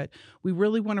Amarillo. But we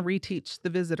really want to reteach the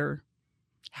visitor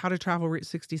how to travel Route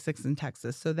 66 in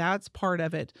Texas. So that's part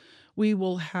of it. We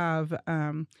will have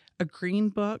a Green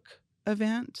Book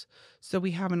event. So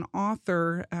we have an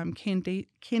author,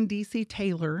 Candice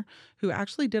Taylor, who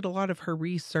actually did a lot of her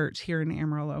research here in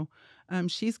Amarillo.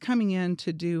 She's coming in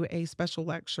to do a special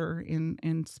lecture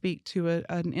and speak to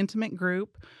an intimate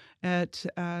group at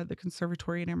the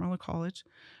conservatory at Amarillo College.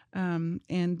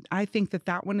 And I think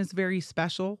that one is very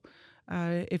special.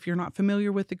 If you're not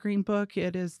familiar with the Green Book,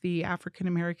 it is the African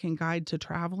American Guide to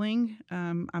Traveling,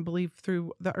 I believe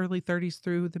through the early 30s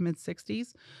through the mid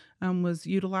 60s, was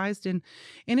utilized. And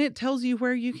it tells you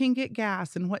where you can get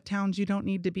gas and what towns you don't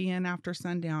need to be in after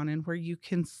sundown and where you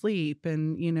can sleep.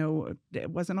 And,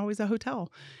 it wasn't always a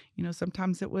hotel.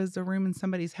 Sometimes it was a room in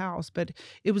somebody's house, but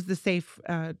it was the safe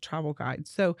travel guide.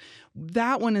 So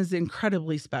that one is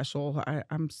incredibly special.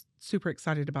 I'm super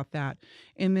excited about that.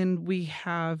 And then we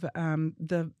have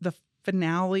the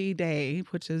finale day,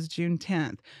 which is June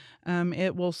 10th.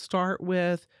 It will start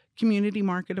with Community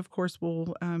Market, of course,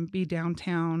 will be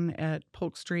downtown at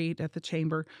Polk Street at the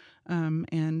Chamber.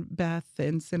 And Beth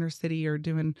and Center City are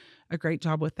doing a great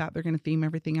job with that. They're going to theme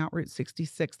everything out Route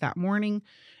 66 that morning.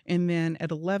 And then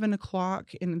at 11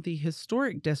 o'clock in the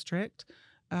Historic District,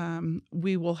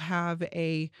 we will have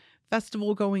a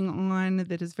festival going on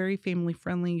that is very family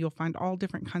friendly. You'll find all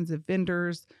different kinds of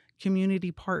vendors,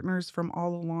 community partners from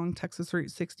all along Texas Route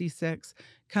 66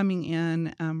 coming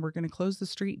in. We're going to close the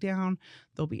street down.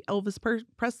 There'll be Elvis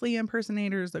Presley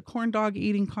impersonators, a corn dog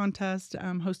eating contest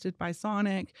hosted by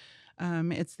Sonic.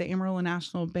 It's the Amarillo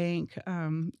National Bank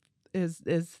is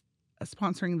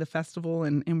sponsoring the festival,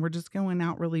 and we're just going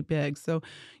out really big. So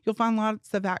you'll find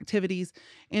lots of activities.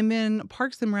 And then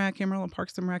Parks and Rec, Amarillo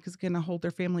Parks and Rec is going to hold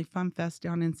their Family Fun Fest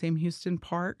down in Sam Houston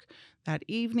Park that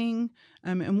evening.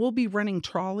 And we'll be running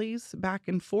trolleys back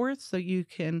and forth so you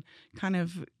can kind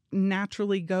of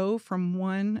naturally go from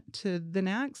one to the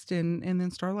next. And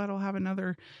then Starlight will have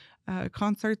another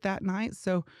concert that night.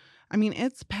 So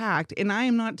it's packed, and I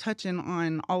am not touching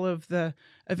on all of the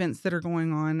events that are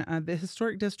going on. The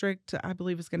Historic District, I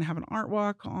believe, is going to have an art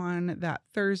walk on that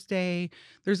Thursday.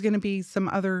 There's going to be some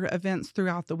other events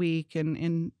throughout the week and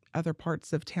in other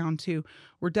parts of town, too.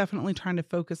 We're definitely trying to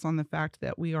focus on the fact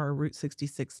that we are a Route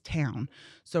 66 town.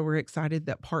 So we're excited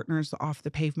that partners off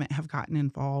the pavement have gotten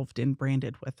involved and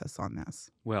branded with us on this.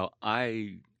 Well,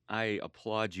 I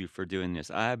applaud you for doing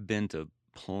this. I've been to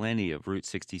plenty of Route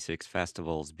 66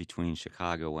 festivals between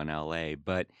Chicago and LA,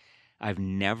 but I've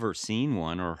never seen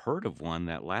one or heard of one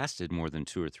that lasted more than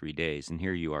 2 or 3 days. And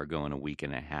here you are going a week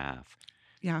and a half.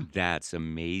 Yeah. That's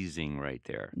amazing right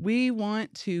there. We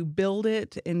want to build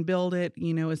it and build it.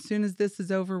 As soon as this is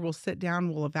over, we'll sit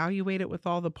down, we'll evaluate it with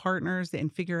all the partners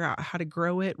and figure out how to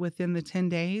grow it within the 10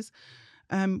 days.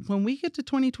 When we get to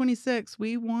 2026,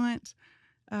 we want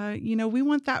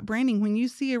that branding. When you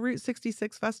see a Route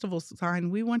 66 festival sign,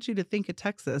 we want you to think of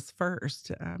Texas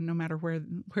first, no matter where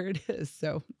it is.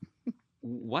 So,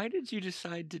 why did you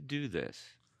decide to do this?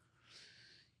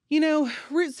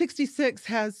 Route 66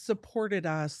 has supported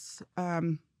us,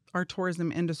 our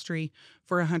tourism industry,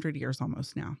 for 100 years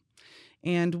almost now.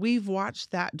 And we've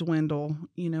watched that dwindle.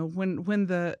 When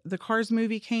the Cars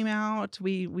movie came out,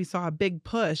 we saw a big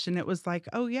push, and it was like,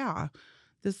 oh yeah,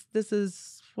 this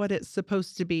is what it's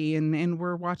supposed to be. And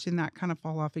we're watching that kind of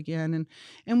fall off again.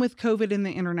 And with COVID and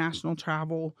the international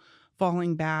travel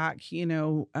falling back.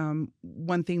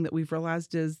 One thing that we've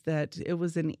realized is that it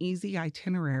was an easy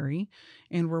itinerary,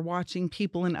 and we're watching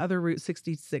people in other Route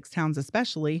 66 towns,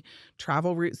 especially,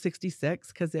 travel Route 66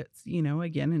 because it's,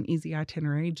 again, an easy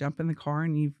itinerary. Jump in the car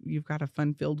and you've got a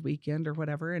fun-filled weekend or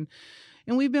whatever. And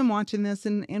we've been watching this,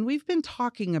 and we've been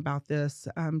talking about this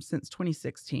since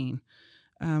 2016.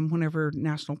 Whenever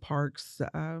national parks,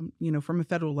 from a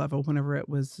federal level, whenever it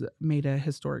was made a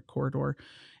historic corridor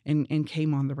and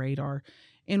came on the radar.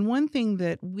 And one thing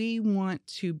that we want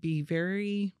to be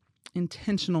very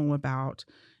intentional about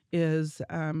is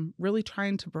really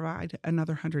trying to provide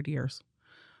another 100 years.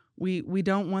 We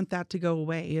don't want that to go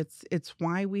away. It's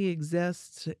why we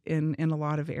exist in a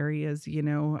lot of areas.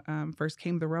 First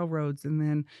came the railroads, and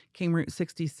then came Route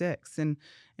 66, and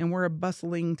we're a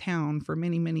bustling town for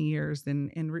many, many years,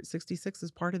 and Route 66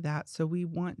 is part of that. So we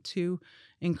want to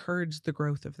encourage the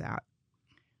growth of that.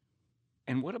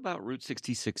 And what about Route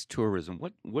 66 tourism?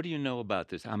 What do you know about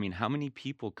this? I mean, how many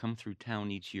people come through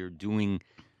town each year doing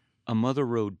a Mother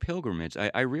Road pilgrimage?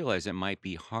 I realize it might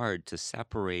be hard to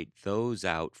separate those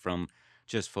out from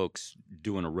just folks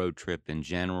doing a road trip in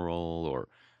general or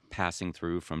passing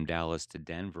through from Dallas to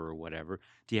Denver or whatever.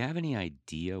 Do you have any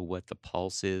idea what the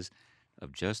pulse is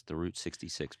of just the Route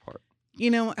 66 part?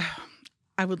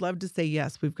 I would love to say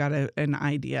yes, we've got an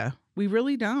idea. We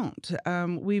really don't.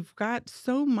 We've got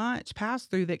so much pass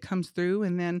through that comes through,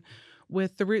 and then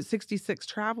with the Route 66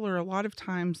 traveler, a lot of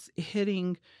times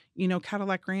hitting,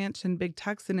 Cadillac Ranch and Big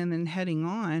Texan and then heading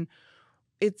on,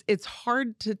 it's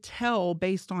hard to tell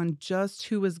based on just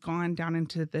who has gone down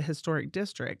into the historic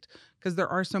district, because there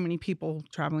are so many people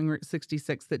traveling Route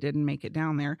 66 that didn't make it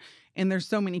down there, and there's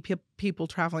so many people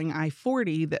traveling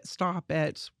I-40 that stop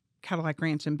at Cadillac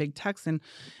Ranch and Big Texan.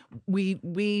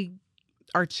 We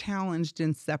are challenged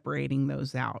in separating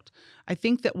those out. I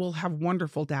think that we'll have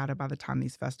wonderful data by the time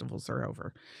these festivals are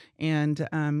over. And,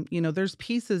 there's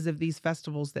pieces of these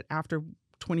festivals that after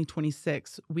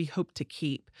 2026, we hope to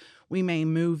keep. We may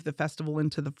move the festival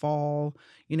into the fall.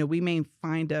 We may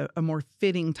find a more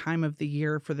fitting time of the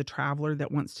year for the traveler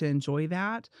that wants to enjoy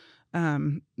that.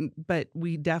 But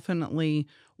we definitely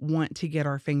want to get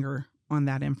our finger on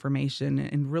that information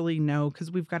and really know, because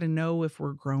we've got to know if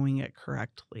we're growing it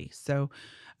correctly. So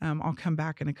I'll come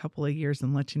back in a couple of years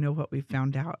and let you know what we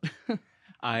found out.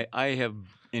 I have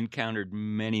encountered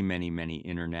many, many, many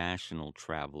international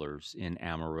travelers in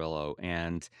Amarillo.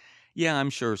 And yeah, I'm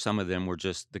sure some of them were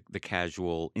just the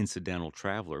casual incidental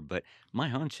traveler. But my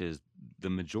hunch is the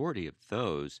majority of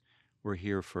those were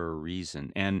here for a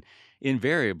reason. And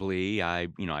invariably, I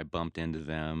bumped into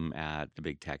them at the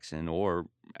Big Texan, or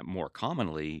more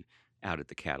commonly out at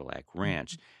the Cadillac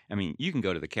Ranch. I mean, you can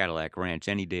go to the Cadillac Ranch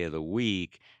any day of the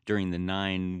week during the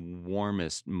 9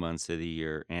 warmest months of the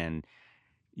year, and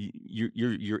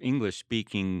your English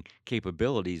speaking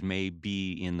capabilities may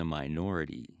be in the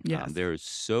minority. Yes. There's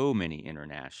so many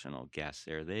international guests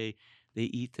there. They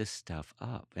eat this stuff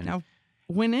up. And Now,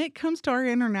 when it comes to our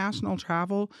international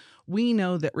travel, we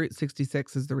know that Route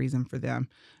 66 is the reason for them.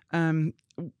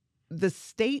 The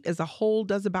state as a whole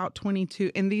does about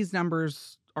 22, and these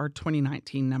numbers are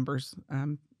 2019 numbers.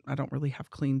 I don't really have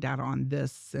clean data on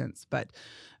this since, but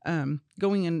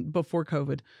going in before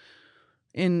COVID,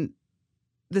 in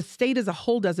the state as a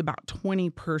whole does about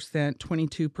 20%,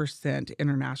 22%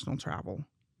 international travel.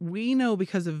 We know,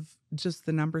 because of just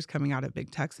the numbers coming out of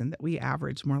Big Texan, that we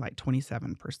average more like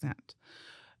 27%.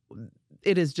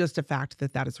 It is just a fact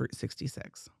that is Route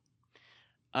 66.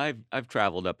 I've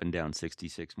traveled up and down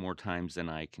 66 more times than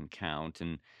I can count,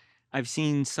 and I've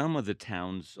seen some of the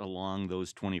towns along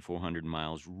those 2,400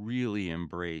 miles really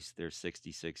embrace their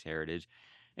 66 heritage,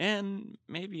 and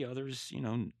maybe others,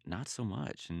 not so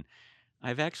much. And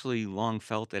I've actually long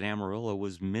felt that Amarillo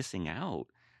was missing out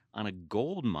on a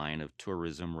gold mine of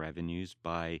tourism revenues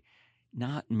by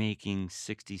not making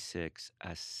 66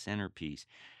 a centerpiece.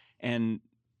 And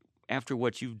after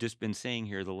what you've just been saying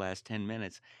here the last 10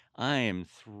 minutes, I am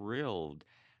thrilled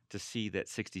to see that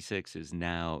 66 is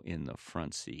now in the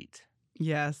front seat.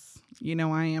 Yes,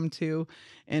 I am too.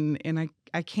 And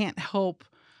I can't help.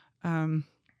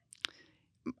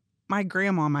 My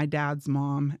grandma, my dad's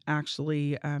mom,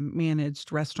 actually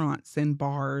managed restaurants and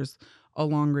bars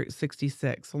along Route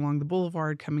 66, along the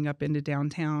boulevard coming up into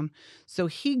downtown. So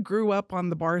he grew up on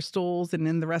the bar stools and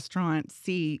in the restaurant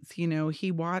seats.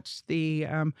 He watched the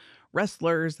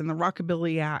wrestlers and the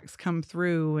rockabilly acts come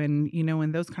through,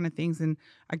 and those kind of things. And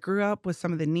I grew up with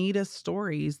some of the neatest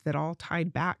stories that all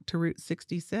tied back to Route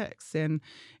 66, and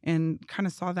kind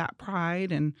of saw that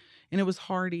pride. And it was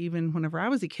hard, even whenever I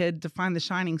was a kid, to find the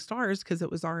shining stars, because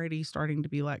it was already starting to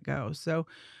be let go. So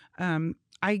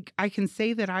I can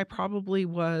say that I probably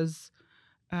was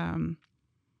um,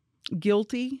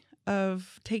 guilty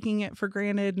of taking it for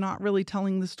granted, not really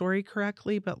telling the story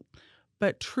correctly,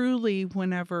 but truly,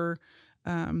 whenever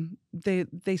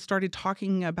they started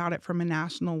talking about it from a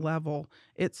national level,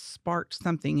 it sparked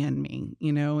something in me,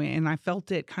 and I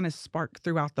felt it kind of spark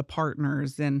throughout the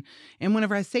partners. And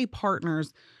whenever I say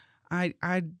partners,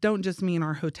 I don't just mean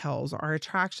our hotels, our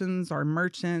attractions, our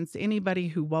merchants, anybody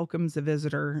who welcomes a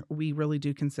visitor, we really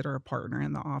do consider a partner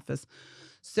in the office.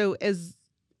 So as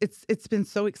it's been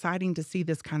so exciting to see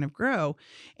this kind of grow.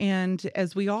 And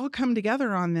as we all come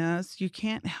together on this, you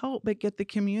can't help but get the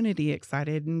community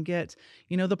excited and get,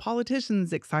 the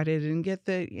politicians excited and get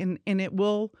and it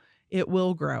will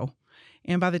grow.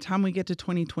 And by the time we get to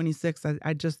 2026,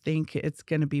 I just think it's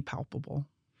going to be palpable.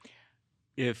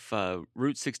 If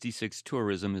Route 66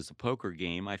 tourism is a poker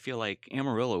game, I feel like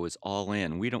Amarillo is all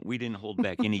in. We didn't hold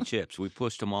back any chips. We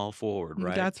pushed them all forward,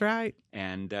 right? That's right.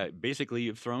 And basically,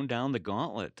 you've thrown down the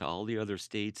gauntlet to all the other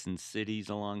states and cities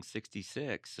along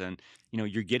 66. And,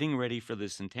 you're getting ready for the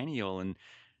Centennial. And,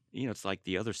 it's like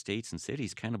the other states and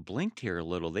cities kind of blinked here a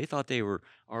little. They thought they were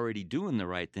already doing the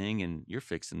right thing, and you're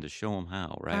fixing to show them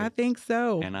how, right? I think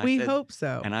so. And We hope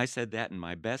so. And I said that in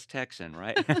my best Texan,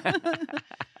 right?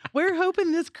 We're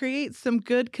hoping this creates some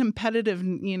good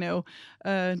competitiveness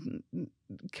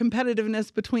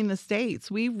between the states.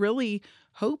 We really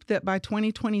hope that by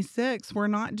 2026, we're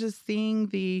not just seeing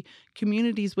the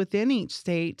communities within each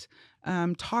state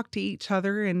talk to each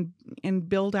other and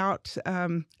build out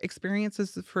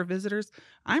experiences for visitors.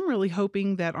 I'm really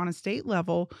hoping that on a state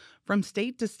level, from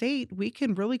state to state, we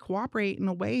can really cooperate in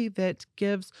a way that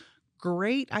gives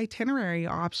great itinerary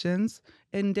options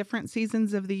in different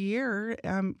seasons of the year,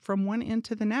 from one end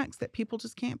to the next, that people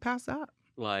just can't pass up.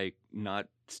 Like not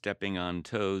stepping on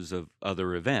toes of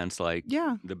other events, like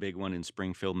Yeah. the big one in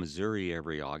Springfield, Missouri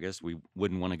every August. We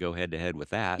wouldn't want to go head to head with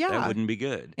that. Yeah. That wouldn't be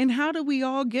good. And how do we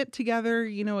all get together,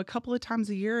 a couple of times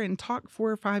a year and talk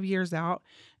 4 or 5 years out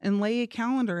and lay a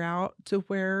calendar out to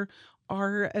where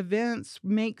our events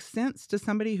make sense to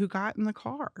somebody who got in the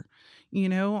car,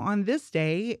 on this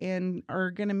day and are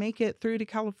going to make it through to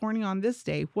California on this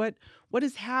day? What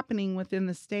is happening within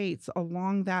the states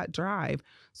along that drive,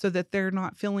 so that they're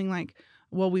not feeling like,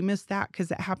 well, we missed that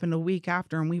because it happened a week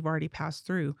after and we've already passed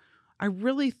through. I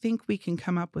really think we can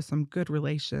come up with some good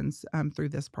relations through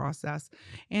this process,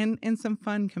 and some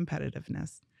fun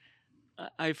competitiveness.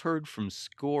 I've heard from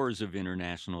scores of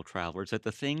international travelers that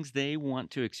the things they want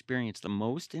to experience the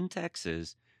most in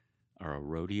Texas are a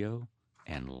rodeo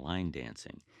and line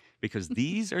dancing, because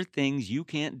these are things you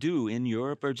can't do in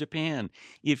Europe or Japan.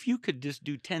 If you could just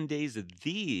do 10 days of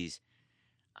these,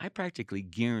 I practically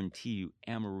guarantee you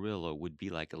Amarillo would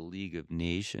be like a League of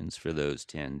Nations for those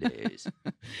 10 days.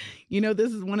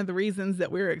 This is one of the reasons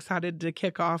that we're excited to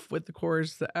kick off with the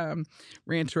Coors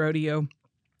Ranch Rodeo.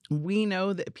 We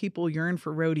know that people yearn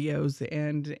for rodeos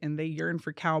and they yearn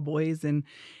for cowboys, and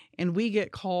we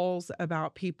get calls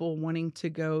about people wanting to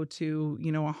go to,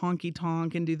 a honky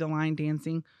tonk and do the line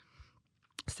dancing.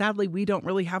 Sadly, we don't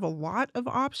really have a lot of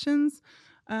options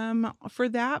for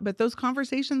that, but those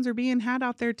conversations are being had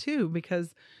out there too,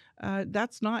 because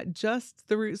that's not just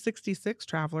the Route 66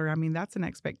 traveler. I mean, that's an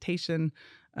expectation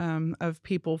of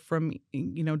people from,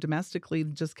 domestically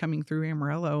just coming through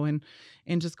Amarillo, and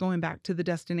just going back to the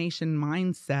destination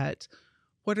mindset.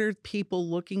 What are people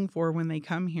looking for when they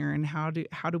come here, and how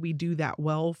do we do that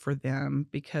well for them?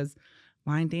 Because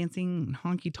line dancing and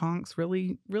honky tonks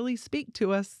really, really speak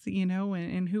to us,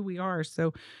 and who we are.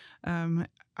 So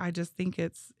I just think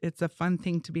it's a fun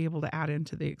thing to be able to add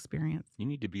into the experience. You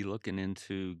need to be looking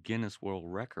into Guinness World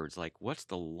Records. Like, what's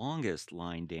the longest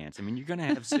line dance? I mean, you're going to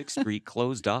have 6th Street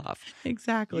closed off.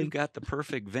 Exactly. You've got the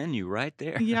perfect venue right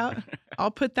there. Yeah. I'll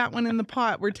put that one in the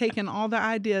pot. We're taking all the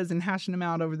ideas and hashing them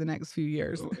out over the next few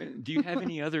years. Do you have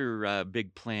any other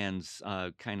big plans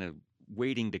kind of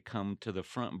waiting to come to the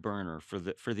front burner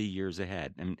for the years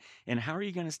ahead? And how are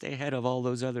you going to stay ahead of all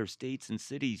those other states and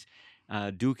cities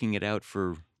duking it out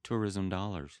for tourism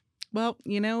dollars? Well,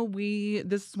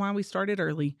 this is why we started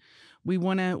early. We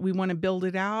want to build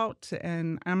it out,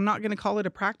 and I'm not going to call it a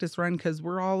practice run, because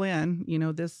we're all in.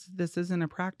 This isn't a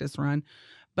practice run,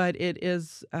 but it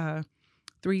is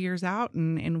 3 years out,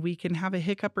 and we can have a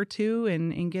hiccup or two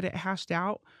and get it hashed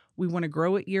out. We want to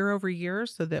grow it year over year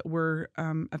so that we're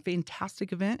a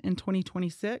fantastic event in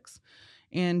 2026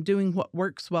 and doing what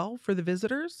works well for the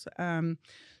visitors.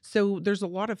 So there's a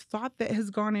lot of thought that has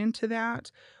gone into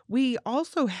that. We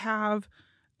also have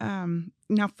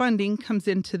now funding comes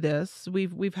into this.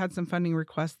 We've had some funding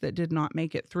requests that did not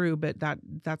make it through, but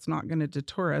that's not going to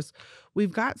deter us.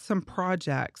 We've got some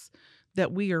projects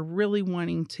that we are really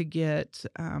wanting to get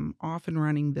off and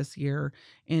running this year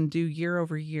and do year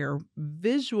over year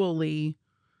visually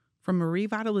from a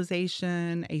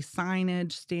revitalization, a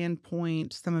signage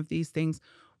standpoint, some of these things.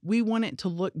 We want it to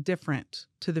look different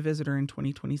to the visitor in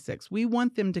 2026. We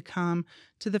want them to come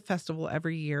to the festival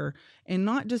every year and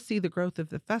not just see the growth of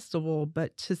the festival,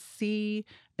 but to see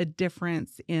a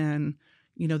difference in,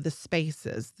 the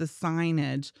spaces, the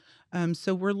signage.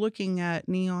 So we're looking at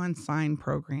neon sign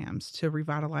programs to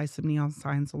revitalize some neon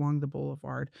signs along the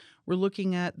boulevard. We're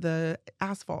looking at the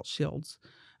asphalt shields,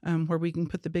 where we can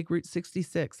put the big Route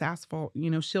 66 asphalt,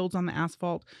 shields on the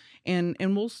asphalt. And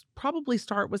we'll probably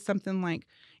start with something like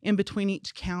in between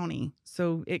each county.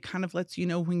 So it kind of lets you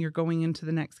know when you're going into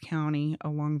the next county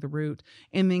along the route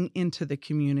and then into the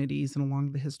communities and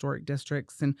along the historic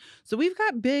districts. And so we've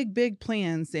got big, big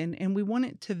plans, and we want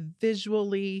it to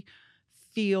visually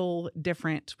feel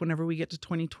different whenever we get to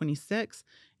 2026.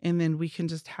 And then we can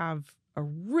just have a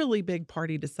really big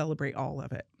party to celebrate all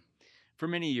of it. For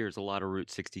many years, a lot of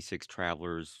Route 66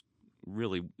 travelers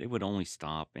really they would only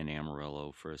stop in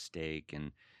Amarillo for a steak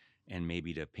and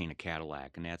maybe to paint a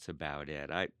Cadillac, and that's about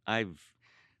it. I've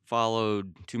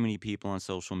followed too many people on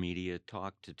social media,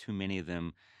 talked to too many of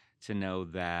them to know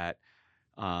that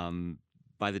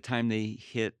by the time they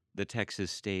hit the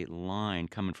Texas state line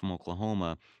coming from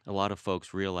Oklahoma, a lot of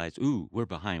folks realized, ooh, we're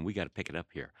behind. We got to pick it up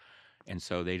here. And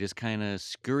so they just kind of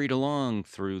scurried along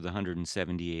through the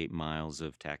 178 miles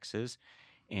of Texas.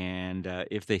 And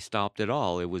if they stopped at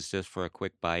all, it was just for a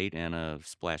quick bite and a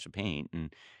splash of paint.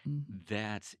 And Mhm.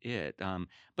 that's it.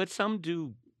 But some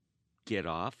do get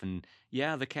off. And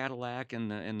yeah, the Cadillac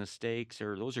and the steaks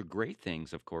those are great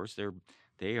things, of course.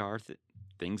 They are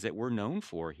things that we're known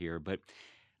for here. But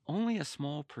only a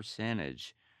small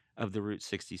percentage of the Route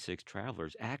 66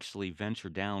 travelers actually venture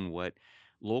down what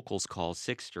locals call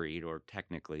 6th Street, or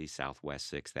technically Southwest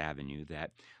 6th Avenue,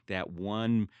 that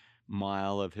 1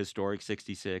 mile of historic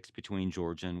 66 between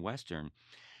Georgia and Western.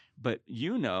 But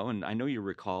and I know you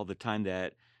recall the time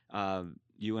that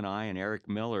you and I and Eric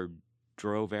Miller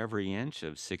drove every inch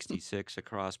of 66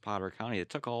 across Potter County. It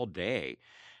took all day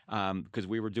because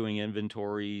we were doing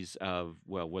inventories of,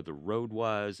 well, where the road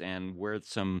was and where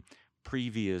some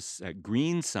previous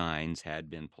green signs had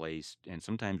been placed and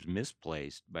sometimes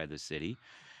misplaced by the city.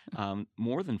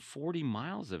 More than 40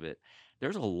 miles of it.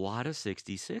 There's a lot of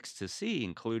 66 to see,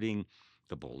 including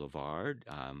the Boulevard,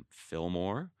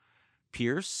 Fillmore,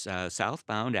 Pierce.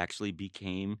 Southbound actually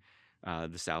became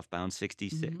the southbound Mhm.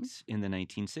 66 in the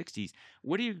 1960s.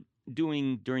 What are you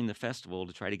doing during the festival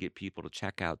to try to get people to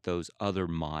check out those other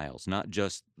miles, not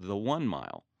just the 1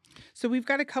 mile? So we've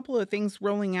got a couple of things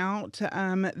rolling out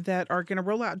that are going to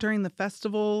roll out during the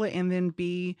festival and then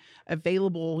be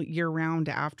available year round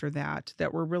after that.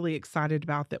 That we're really excited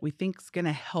about. That we think is going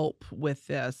to help with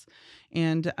this.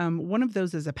 And one of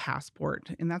those is a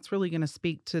passport, and that's really going to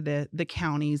speak to the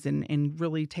counties and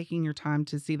really taking your time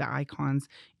to see the icons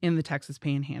in the Texas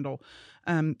Panhandle.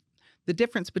 Um, the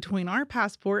difference between our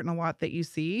passport and a lot that you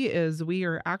see is we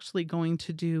are actually going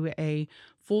to do a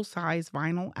full size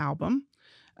vinyl album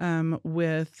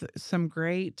with some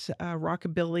great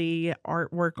rockabilly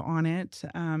artwork on it.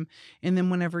 And then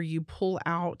whenever you pull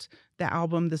out the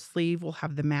album, the sleeve will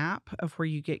have the map of where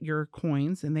you get your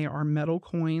coins, and they are metal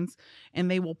coins,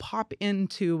 and they will pop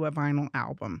into a vinyl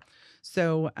album.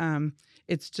 So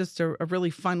it's just a really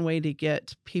fun way to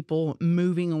get people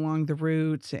moving along the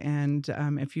route. And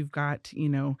if you've got,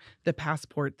 the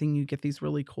passport thing, you get these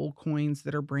really cool coins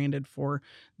that are branded for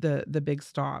the big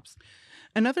stops.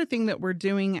 Another thing that we're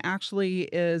doing actually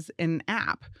is an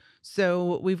app.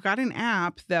 So we've got an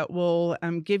app that will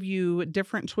give you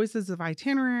different choices of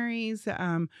itineraries,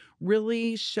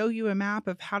 really show you a map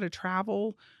of how to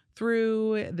travel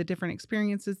through the different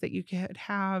experiences that you could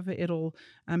have. It'll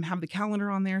have the calendar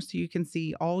on there so you can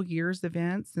see all year's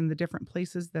events and the different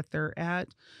places that they're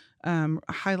at.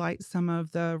 Highlight some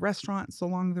of the restaurants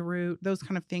along the route, those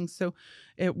kind of things. So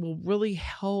it will really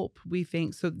help, we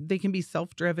think. So they can be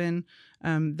self-driven.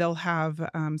 They'll have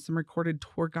some recorded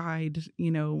tour guide,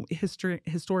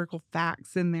 historical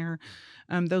facts in there,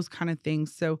 those kind of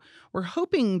things. So we're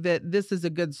hoping that this is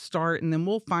a good start, and then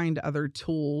we'll find other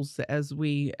tools as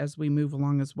we move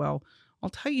along as well. I'll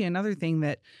tell you another thing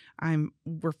that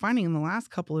we're finding in the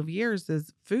last couple of years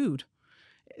is food.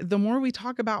 The more we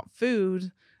talk about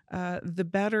food, the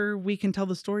better we can tell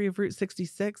the story of Route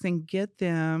 66 and get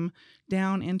them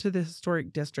down into the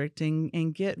historic district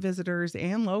and get visitors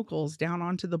and locals down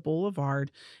onto the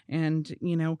boulevard. And,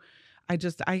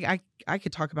 I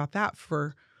could talk about that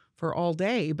for all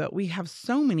day, but we have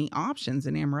so many options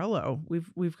in Amarillo.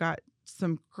 We've got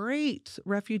some great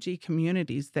refugee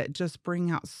communities that just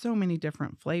bring out so many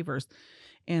different flavors.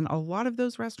 And a lot of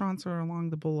those restaurants are along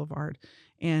the boulevard.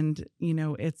 And,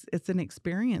 it's an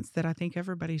experience that I think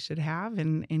everybody should have.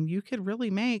 And you could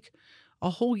really make a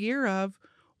whole year of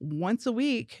once a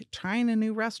week trying a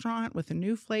new restaurant with a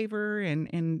new flavor and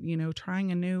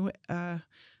trying a new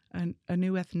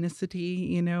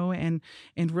ethnicity,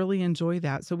 and really enjoy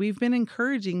that. So we've been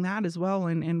encouraging that as well,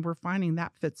 and we're finding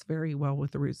that fits very well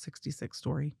with the Route 66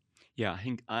 story. Yeah, I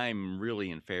think I'm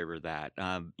really in favor of that.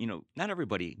 Not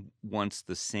everybody wants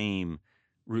the same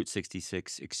Route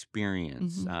 66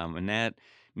 experience, Mhm. and that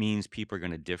means people are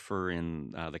going to differ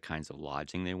in the kinds of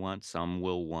lodging they want. Some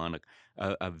will want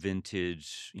a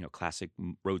vintage, classic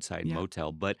roadside Yeah.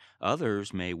 motel, but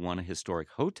others may want a historic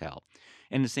hotel.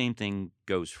 And the same thing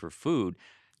goes for food.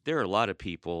 There are a lot of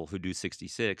people who do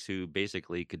 66 who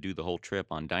basically could do the whole trip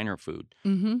on diner food,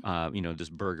 Mhm.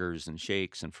 just burgers and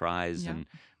shakes and fries Yeah. and,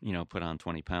 put on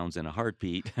 20 pounds in a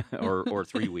heartbeat or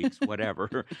 3 weeks,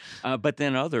 whatever. But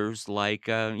then others like,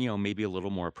 maybe a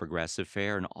little more progressive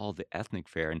fare and all the ethnic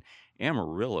fare. And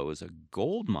Amarillo is a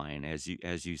gold mine, as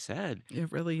you said,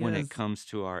 It really when it is. comes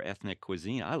to our ethnic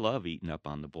cuisine. I love eating up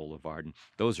on the boulevard, and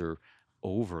those are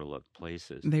overlooked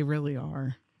places. They really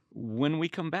are. When we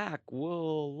come back,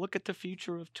 we'll look at the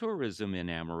future of tourism in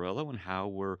Amarillo and how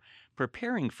we're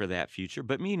preparing for that future.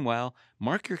 But meanwhile,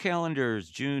 mark your calendars,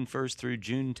 June 1st through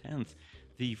June 10th,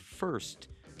 the first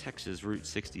Texas Route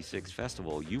 66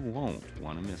 Festival. You won't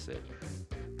want to miss it.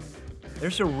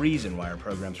 There's a reason why our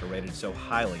programs are rated so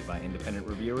highly by independent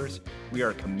reviewers. We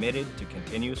are committed to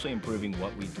continuously improving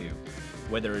what we do.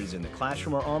 Whether it is in the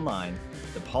classroom or online,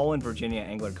 the Paul and Virginia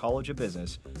Engler College of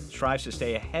Business strives to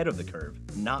stay ahead of the curve,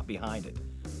 not behind it.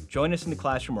 Join us in the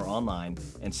classroom or online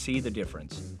and see the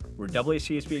difference. We're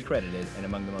WCSB accredited and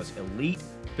among the most elite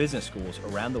business schools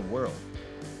around the world.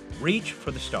 Reach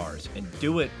for the stars and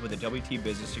do it with a WT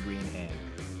Business degree in hand.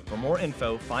 For more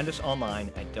info, find us online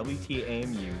at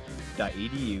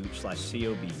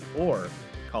wtamu.edu/COB or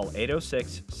call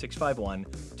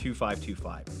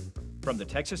 806-651-2525. From the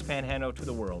Texas Panhandle to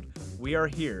the world, we are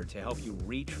here to help you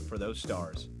reach for those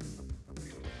stars.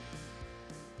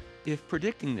 If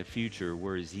predicting the future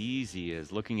were as easy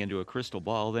as looking into a crystal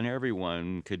ball, then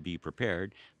everyone could be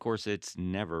prepared. Of course, it's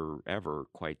never, ever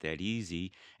quite that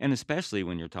easy, and especially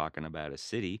when you're talking about a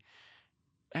city.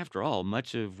 After all,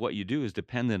 much of what you do is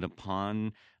dependent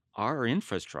upon our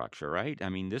infrastructure, right? I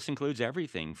mean, this includes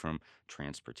everything from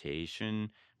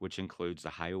transportation, which includes the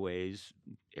highways,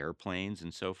 airplanes,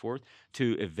 and so forth,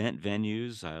 to event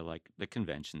venues like the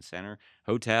convention center,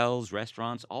 hotels,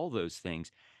 restaurants, all those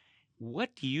things.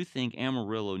 What do you think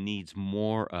Amarillo needs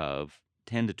more of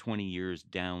 10 to 20 years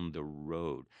down the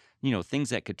road?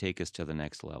 Things that could take us to the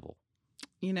next level.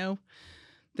 You know,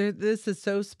 this is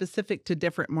so specific to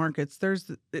different markets.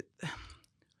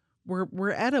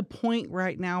 We're at a point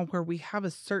right now where we have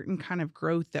a certain kind of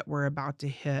growth that we're about to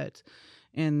hit.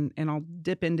 And I'll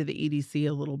dip into the EDC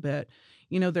a little bit.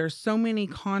 There's so many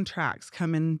contracts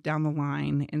coming down the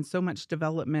line and so much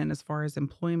development as far as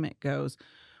employment goes.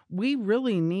 We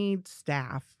really need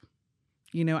staff.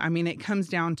 It comes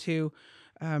down to,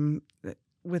 um,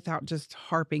 without just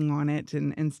harping on it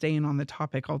and staying on the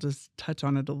topic, I'll just touch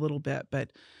on it a little bit.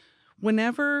 But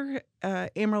whenever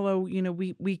Amarillo,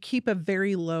 we keep a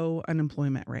very low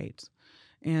unemployment rate.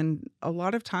 And a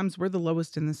lot of times we're the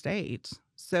lowest in the state.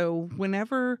 So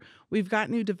whenever we've got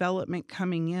new development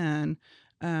coming in,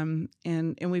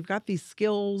 and we've got these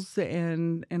skills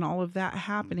and all of that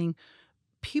happening,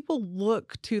 people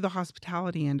look to the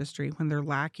hospitality industry when they're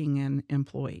lacking in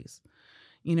employees.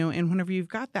 And whenever you've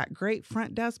got that great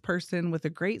front desk person with a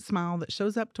great smile that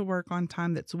shows up to work on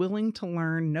time, that's willing to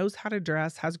learn, knows how to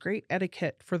dress, has great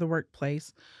etiquette for the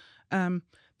workplace,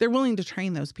 they're willing to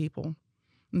train those people.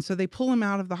 And so they pull them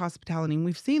out of the hospitality. And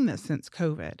we've seen this since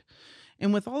COVID.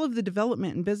 And with all of the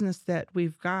development and business that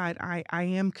we've got, I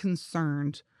am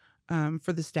concerned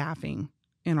for the staffing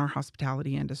in our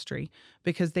hospitality industry,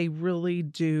 because they really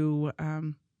do.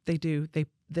 And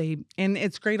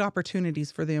it's great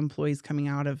opportunities for the employees coming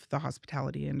out of the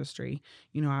hospitality industry.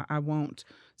 I won't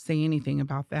say anything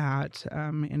about that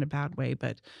in a bad way,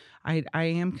 but I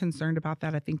am concerned about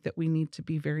that. I think that we need to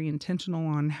be very intentional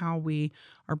on how we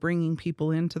are bringing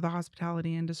people into the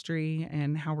hospitality industry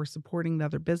and how we're supporting the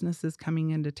other businesses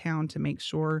coming into town to make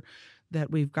sure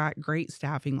that we've got great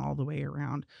staffing all the way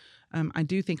around. I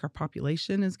do think our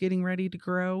population is getting ready to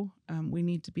grow. We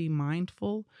need to be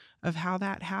mindful of how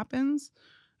that happens.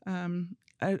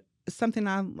 Something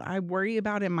I worry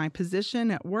about in my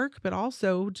position at work, but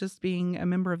also just being a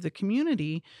member of the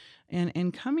community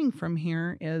and coming from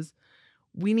here, is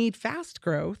we need fast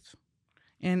growth,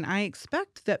 And I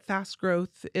expect that fast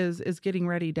growth is getting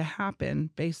ready to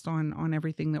happen based on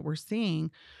everything that we're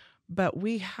seeing, but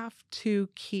we have to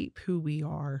keep who we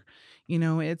are.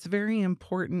 It's very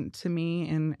important to me,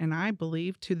 and I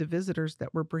believe to the visitors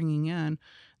that we're bringing in,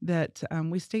 that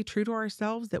we stay true to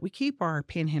ourselves, that we keep our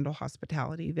panhandle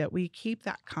hospitality, that we keep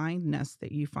that kindness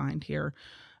that you find here,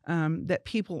 that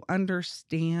people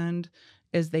understand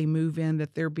as they move in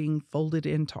that they're being folded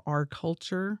into our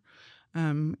culture,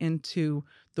 into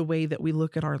the way that we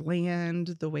look at our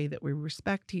land, the way that we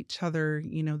respect each other.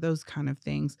 Those kind of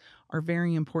things are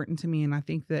very important to me. And I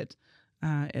think that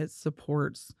it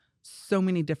supports so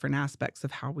many different aspects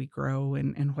of how we grow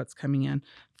and what's coming in.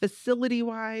 Facility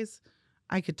wise,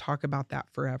 I could talk about that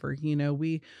forever.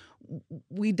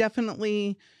 We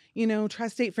definitely,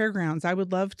 Tri-State Fairgrounds, I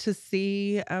would love to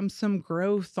see some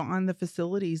growth on the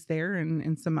facilities there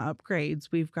and some upgrades.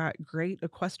 We've got great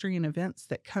equestrian events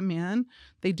that come in.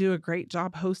 They do a great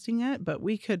job hosting it, but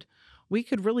we could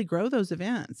really grow those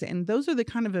events. And those are the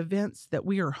kind of events that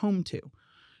we are home to.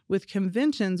 With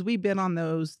conventions, we bid on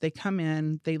those. They come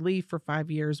in, they leave for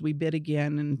 5 years. We bid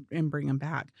again and bring them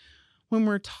back. When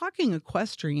we're talking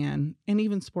equestrian and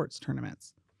even sports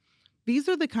tournaments, these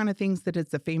are the kind of things that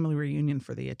it's a family reunion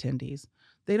for the attendees.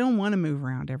 They don't want to move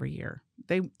around every year.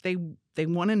 They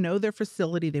want to know their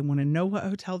facility. They want to know what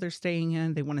hotel they're staying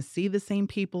in. They want to see the same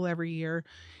people every year,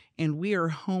 and we are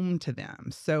home to them.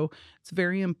 So it's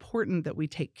very important that we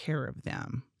take care of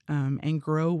them, and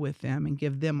grow with them and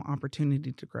give them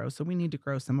opportunity to grow. So we need to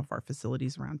grow some of our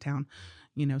facilities around town,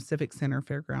 Civic Center,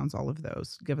 fairgrounds, all of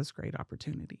those give us great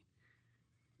opportunity.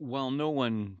 Well, no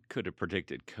one could have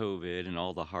predicted COVID and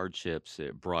all the hardships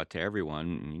it brought to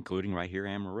everyone, including right here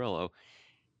in Amarillo.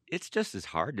 It's just as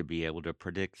hard to be able to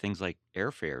predict things like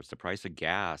airfares, the price of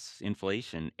gas,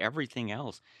 inflation, everything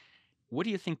else. What do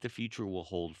you think the future will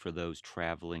hold for those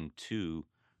traveling to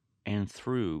and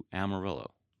through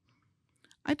Amarillo?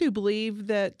 I do believe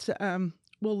that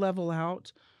we'll level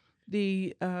out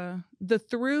the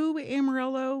through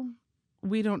Amarillo.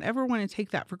 We don't ever want to take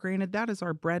that for granted. That is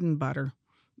our bread and butter.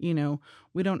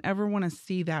 We don't ever want to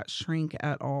see that shrink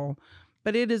at all.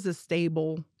 But it is a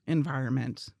stable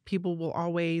environment. People will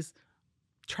always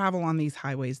travel on these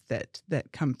highways that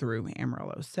come through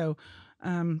Amarillo. So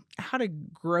how to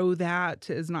grow that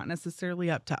is not necessarily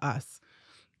up to us.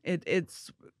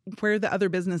 It's where the other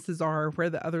businesses are,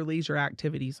 where the other leisure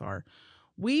activities are.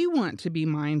 We want to be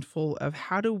mindful of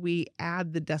how do we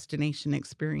add the destination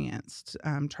experienced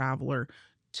traveler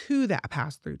to that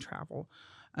pass-through travel.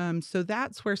 So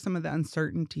that's where some of the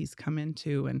uncertainties come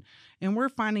into, and we're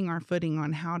finding our footing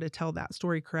on how to tell that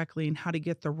story correctly and how to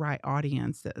get the right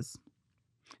audiences.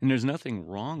 And there's nothing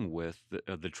wrong with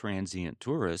the transient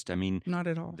tourist. I mean, Not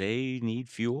at all. they need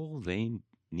fuel, they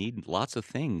need lots of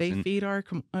things. They And feed our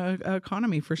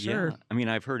economy for sure. yeah, I mean,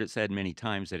 I've heard it said many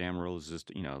times that Amarillo is just,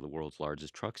 the world's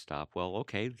largest truck stop. Well,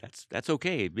 okay, that's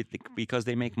okay because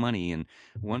they make money. And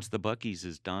once the Buc-ee's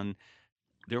is done,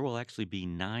 there will actually be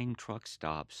 9 truck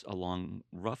stops along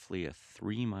roughly a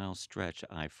 3-mile stretch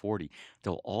of I-40.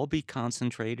 They'll all be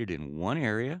concentrated in one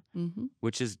area, Hmm.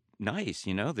 which is nice.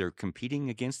 They're competing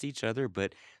against each other,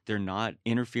 but they're not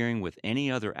interfering with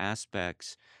any other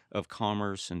aspects of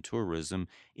commerce and tourism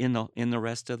in the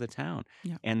rest of the town.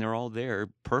 Yeah, And they're all there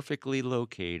perfectly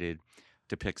located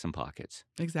to pick some pockets.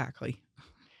 exactly.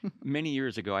 Many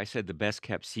years ago, I said the best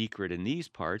kept secret in these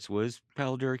parts was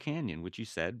Paladura Canyon, which you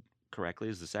said correctly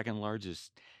is the second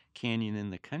largest canyon in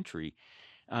the country.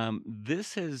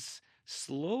 This has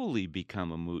slowly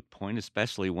become a moot point,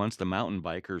 especially once the mountain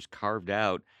bikers carved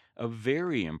out a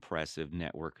very impressive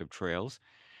network of trails,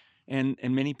 and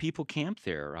many people camp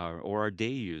there or are day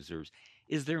users.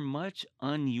 Is there much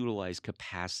unutilized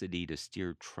capacity to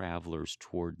steer travelers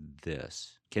toward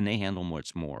this? Can they handle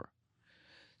much more?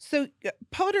 So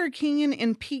Powder Canyon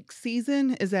in peak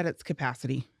season is at its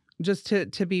capacity. Just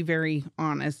to be very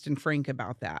honest and frank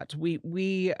about that,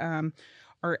 we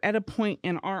are at a point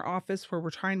in our office where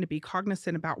we're trying to be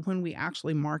cognizant about when we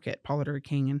actually market Powder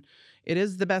Canyon. It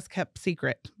is the best kept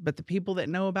secret, but the people that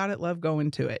know about it love going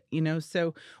to it.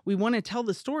 So we want to tell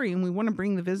the story and we want to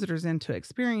bring the visitors in to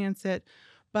experience it,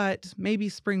 but maybe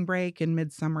spring break and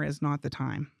midsummer is not the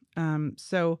time.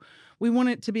 So we want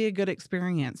it to be a good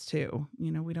experience too.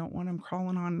 We don't want them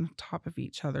crawling on top of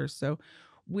each other. So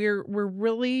we're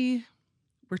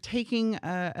taking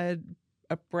a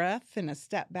breath and a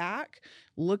step back,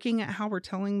 looking at how we're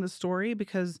telling the story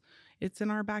because it's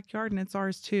in our backyard and it's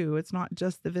ours too. It's not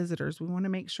just the visitors. We want to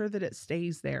make sure that it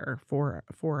stays there for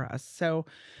us. So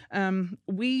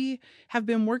we have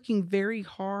been working very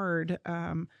hard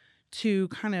to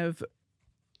kind of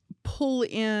pull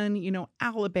in,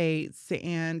 Alabates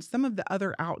and some of the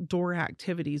other outdoor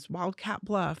activities, Wildcat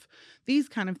Bluff, these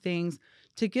kind of things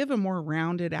to give a more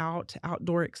rounded out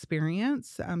outdoor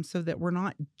experience, so that we're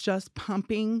not just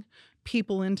pumping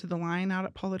people into the line out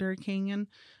at Polidori Canyon.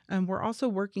 We're also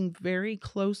working very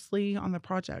closely on the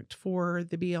project for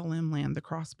the BLM land, the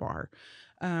crossbar.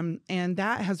 And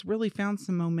that has really found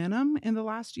some momentum in the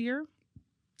last year.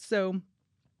 So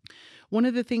one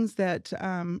of the things that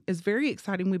is very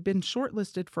exciting, we've been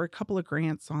shortlisted for a couple of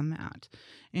grants on that,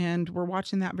 and we're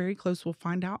watching that very close. We'll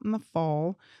find out in the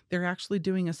fall. They're actually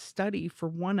doing a study for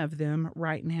one of them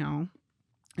right now,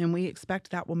 and we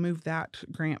expect that will move that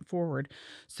grant forward.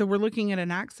 So we're looking at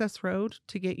an access road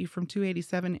to get you from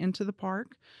 287 into the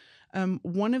park.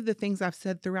 One of the things I've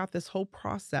said throughout this whole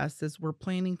process as we're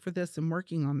planning for this and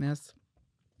working on this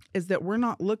is that we're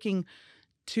not looking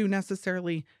to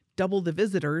necessarily double the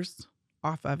visitors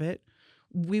off of it.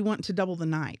 We want to double the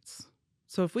nights.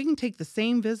 So if we can take the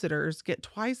same visitors, get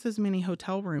twice as many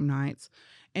hotel room nights,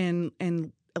 and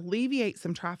alleviate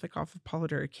some traffic off of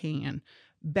Polidori Canyon,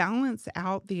 balance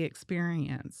out the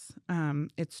experience.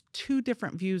 It's two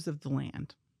different views of the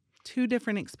land, two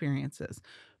different experiences,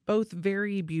 both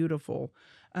very beautiful.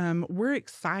 We're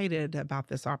excited about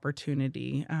this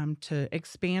opportunity to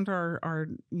expand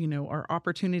our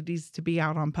opportunities to be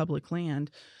out on public land,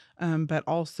 but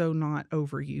also not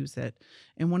overuse it.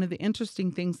 And one of the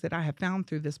interesting things that I have found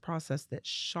through this process that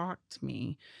shocked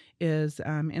me is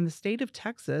in the state of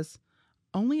Texas,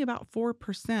 only about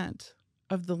 4%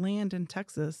 of the land in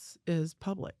Texas is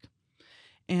public.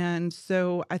 And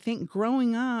so I think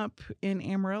growing up in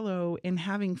Amarillo and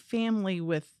having family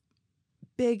with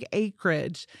big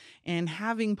acreage and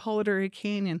having Polidori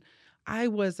Canyon, I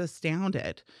was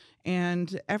astounded.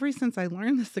 And ever since I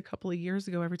learned this a couple of years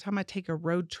ago, every time I take a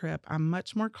road trip, I'm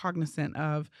much more cognizant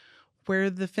of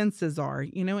where the fences are,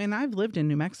 and I've lived in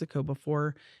New Mexico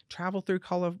before, traveled through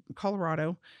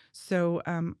Colorado. So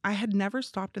I had never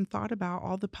stopped and thought about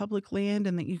all the public land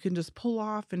and that you can just pull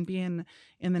off and be in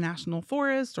the national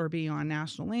forest or be on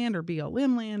national land or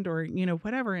BLM land or,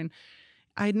 whatever. And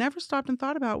I had never stopped and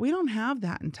thought about, we don't have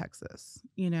that in Texas,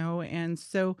 and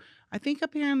so I think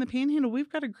up here in the Panhandle,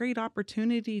 we've got a great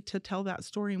opportunity to tell that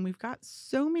story. And we've got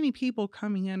so many people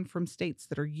coming in from states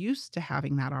that are used to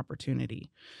having that opportunity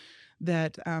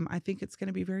that I think it's going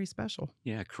to be very special.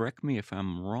 Yeah, correct me if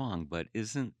I'm wrong, but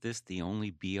isn't this the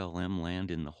only BLM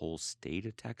land in the whole state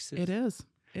of Texas? It is.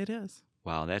 It is.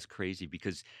 Wow, that's crazy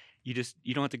because you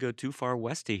don't have to go too far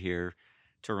west of here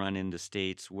to run into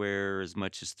states where as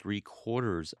much as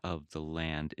 3/4 of the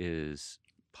land is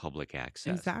public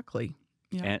access. Exactly.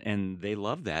 Yeah. And they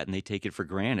love that and they take it for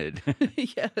granted.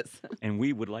 Yes. And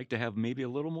we would like to have maybe a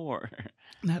little more.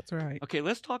 That's right. Okay,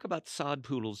 let's talk about sod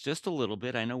poodles just a little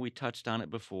bit. I know we touched on it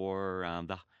before,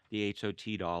 the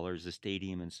HOT dollars, the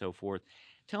stadium, and so forth.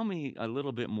 Tell me a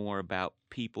little bit more about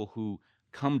people who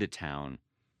come to town.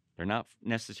 They're not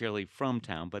necessarily from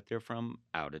town, but they're from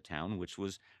out of town, which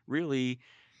was really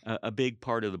a big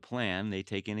part of the plan. They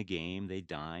take in a game, they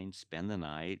dine, spend the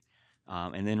night,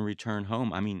 and then return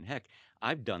home. I mean, heck,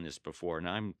 I've done this before,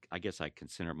 and I guess I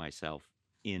consider myself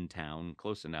in town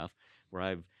close enough where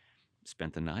I've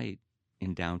spent the night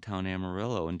in downtown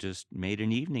Amarillo and just made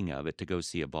an evening of it to go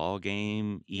see a ball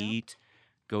game, eat,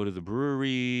 go to the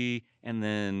brewery, and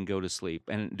then go to sleep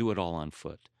and do it all on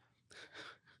foot.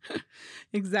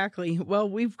 Exactly. Well,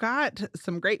 we've got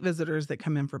some great visitors that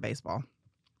come in for baseball.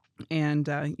 And,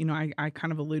 I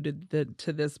kind of alluded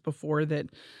to this before that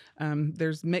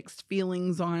there's mixed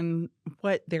feelings on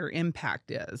what their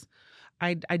impact is.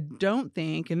 I don't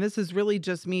think, and this is really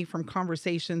just me from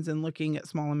conversations and looking at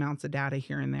small amounts of data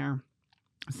here and there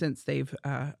since they've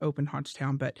opened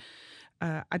Hodgetown, but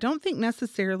I don't think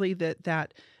necessarily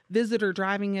that visitor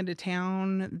driving into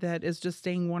town that is just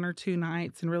staying 1 or 2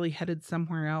 nights and really headed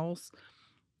somewhere else,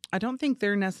 I don't think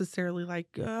they're necessarily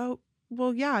like, oh,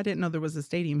 well, yeah, I didn't know there was a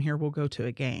stadium here. We'll go to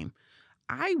a game.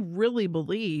 I really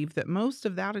believe that most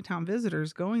of the out-of-town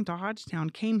visitors going to Hodgetown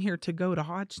came here to go to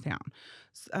Hodgetown.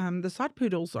 The Sod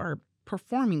Poodles are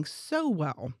performing so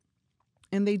well,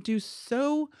 and they do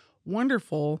so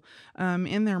wonderful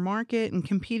in their market and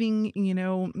competing,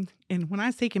 and when I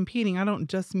say competing, I don't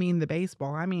just mean the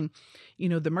baseball. I mean,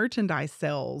 the merchandise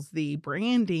sales, the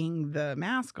branding, the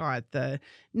mascot, the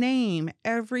name,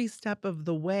 every step of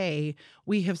the way,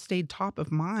 we have stayed top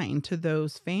of mind to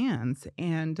those fans.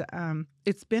 And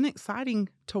it's been exciting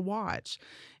to watch.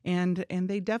 And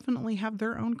they definitely have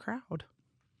their own crowd.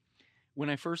 When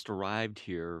I first arrived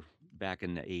here back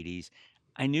in the 80s,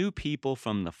 I knew people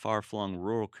from the far-flung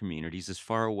rural communities as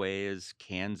far away as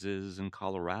Kansas and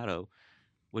Colorado,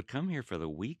 would come here for the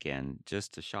weekend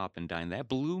just to shop and dine. That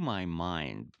blew my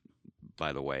mind,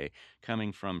 by the way,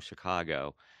 coming from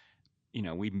Chicago.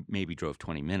 We maybe drove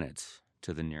 20 minutes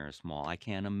to the nearest mall. I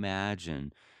can't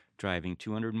imagine driving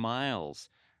 200 miles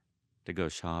to go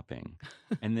shopping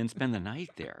and then spend the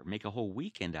night there, make a whole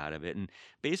weekend out of it. And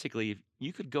basically,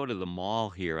 you could go to the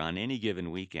mall here on any given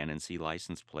weekend and see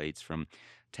license plates from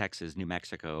Texas, New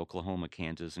Mexico, Oklahoma,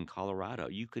 Kansas, and Colorado.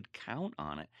 You could count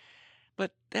on it.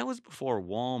 But that was before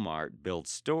Walmart built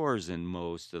stores in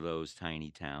most of those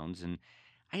tiny towns. And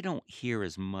I don't hear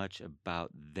as much about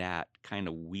that kind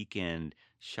of weekend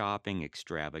shopping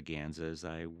extravaganza as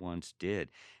I once did.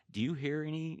 Do you hear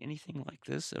anything like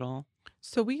this at all?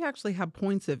 So we actually have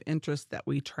points of interest that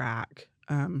we track,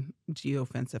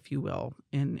 geofence, if you will,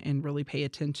 and really pay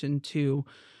attention to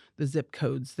the zip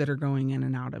codes that are going in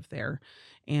and out of there.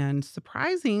 And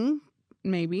surprising,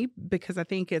 maybe, because I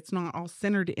think it's not all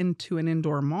centered into an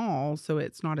indoor mall, so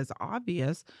it's not as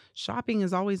obvious. Shopping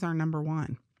is always our number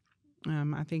one.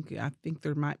 I think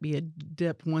there might be a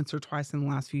dip once or twice in the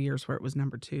last few years where it was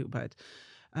number two, but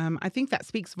I think that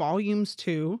speaks volumes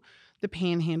to the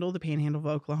Panhandle of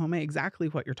Oklahoma, exactly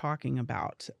what you're talking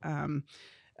about.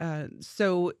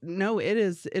 So no, it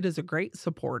is a great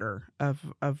supporter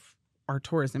of our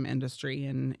tourism industry,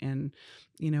 and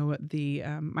the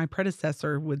my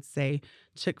predecessor would say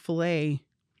Chick-fil-A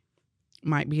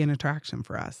might be an attraction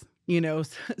for us.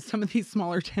 Some of these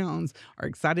smaller towns are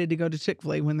excited to go to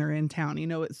Chick-fil-A when they're in town.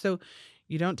 So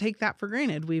you don't take that for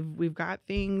granted. We've got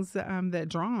things that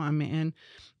draw them, and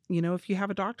if you have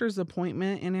a doctor's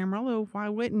appointment in Amarillo, why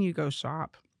wouldn't you go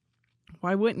shop?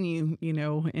 Why wouldn't you,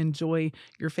 enjoy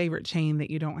your favorite chain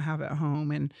that you don't have at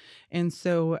home? And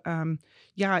so,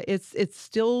 yeah, it's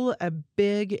still a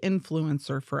big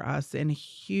influencer for us and a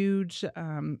huge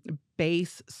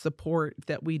base support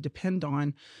that we depend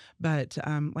on. But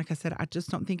like I said, I just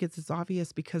don't think it's as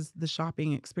obvious because the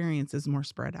shopping experience is more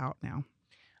spread out now.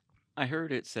 I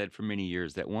heard it said for many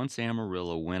years that once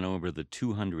Amarillo went over the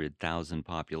 200,000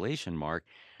 population mark,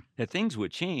 that things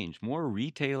would change. More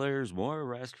retailers, more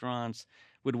restaurants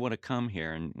would want to come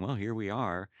here. And well, here we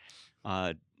are,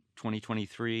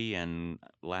 2023. And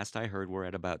last I heard, we're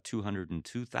at about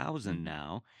 202,000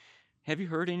 now. Have you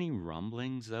heard any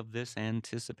rumblings of this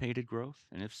anticipated growth?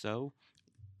 And if so,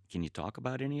 can you talk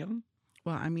about any of them?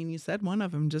 Well, I mean, you said one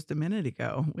of them just a minute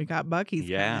ago. We got Buc-ee's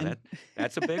Yeah, coming.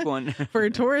 that's a big one. For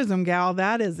a tourism gal,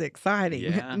 that is exciting.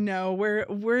 Yeah. No,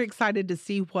 we're excited to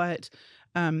see what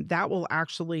that will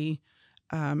actually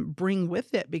bring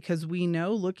with it, because we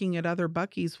know, looking at other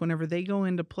Buc-ee's, whenever they go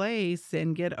into place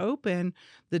and get open,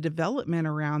 the development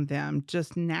around them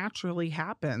just naturally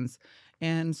happens.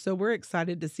 And so we're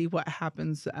excited to see what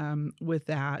happens with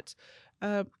that.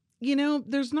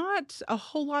 There's not a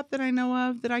whole lot that I know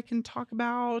of that I can talk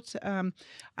about.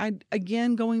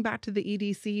 Again, going back to the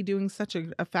EDC doing such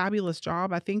a fabulous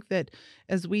job. I think that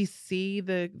as we see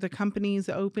the companies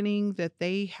opening that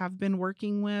they have been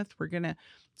working with, we're going to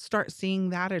start seeing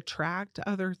that attract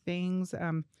other things.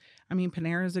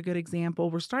 Panera is a good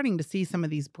example. We're starting to see some of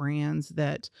these brands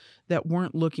that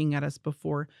weren't looking at us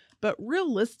before. But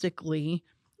realistically,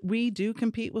 we do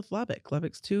compete with Lubbock.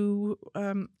 Lubbock's 2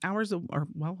 hours, an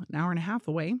hour and a half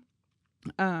away.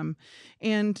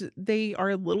 And they are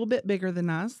a little bit bigger than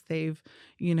us.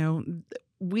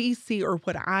 We see, or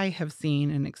what I have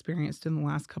seen and experienced in the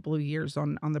last couple of years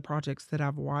on the projects that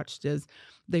I've watched, is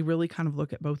they really kind of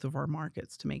look at both of our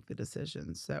markets to make the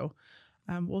decisions. So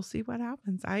we'll see what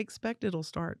happens. I expect it'll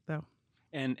start, though.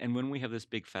 And when we have this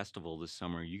big festival this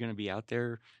summer, you're going to be out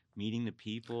there meeting the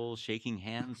people, shaking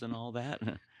hands and all that?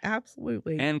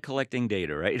 Absolutely. And collecting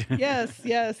data, right? Yes,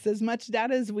 as much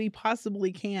data as we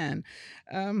possibly can.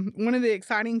 One of the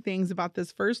exciting things about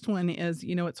this first one is,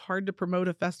 it's hard to promote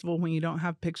a festival when you don't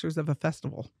have pictures of a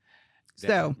festival.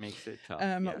 That makes it tough.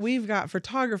 Yes. We've got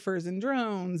photographers and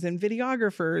drones and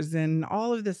videographers and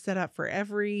all of this set up for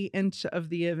every inch of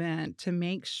the event to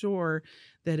make sure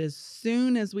that as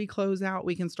soon as we close out,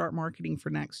 we can start marketing for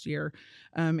next year,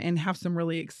 and have some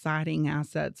really exciting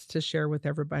assets to share with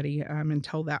everybody, and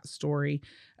tell that story.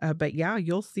 But yeah,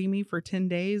 you'll see me for 10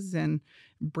 days and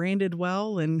branded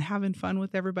well and having fun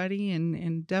with everybody,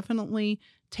 and definitely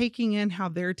taking in how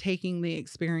they're taking the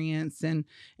experience, and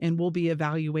we'll be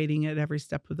evaluating it every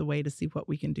step of the way to see what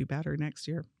we can do better next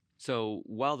year. So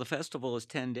while the festival is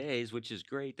 10 days, which is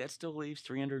great, that still leaves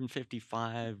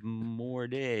 355 more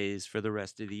days for the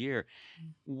rest of the year.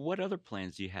 What other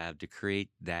plans do you have to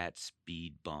create that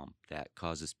speed bump that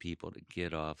causes people to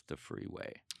get off the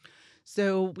freeway?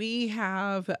 So we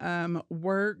have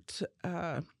worked...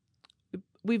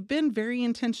 We've been very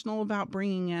intentional about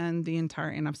bringing in the entire,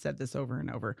 and I've said this over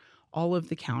and over, all of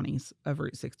the counties of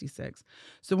Route 66.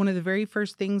 So one of the very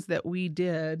first things that we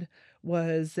did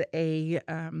was a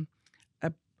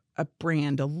a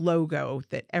brand, a logo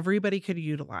that everybody could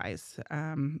utilize,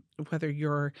 whether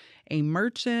you're a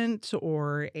merchant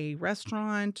or a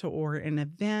restaurant or an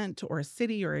event or a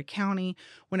city or a county.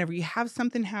 Whenever you have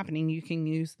something happening, you can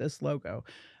use this logo.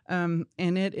 And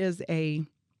it is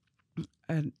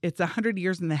it's 100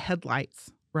 years in the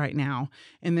headlights right now.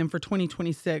 And then for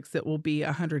 2026, it will be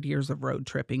 100 years of road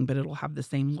tripping, but it'll have the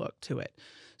same look to it.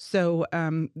 So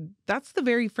that's the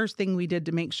very first thing we did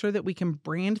to make sure that we can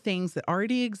brand things that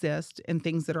already exist and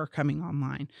things that are coming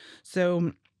online.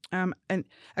 So, and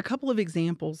a couple of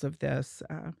examples of this,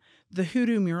 the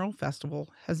Hoodoo Mural Festival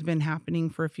has been happening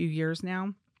for a few years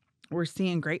now. We're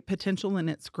seeing great potential in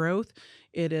its growth.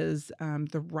 It is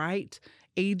the right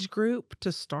age group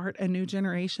to start a new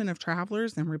generation of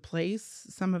travelers and replace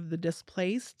some of the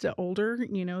displaced older,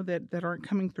 that aren't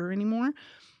coming through anymore.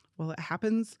 Well, it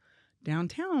happens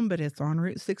downtown, but it's on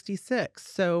Route 66.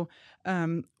 So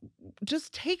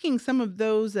just taking some of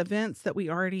those events that we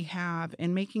already have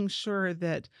and making sure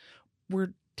that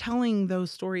we're telling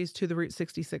those stories to the Route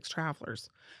 66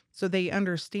 travelers so they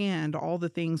understand all the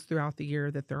things throughout the year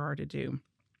that there are to do.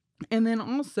 And then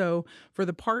also for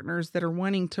the partners that are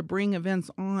wanting to bring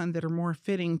events on that are more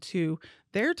fitting to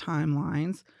their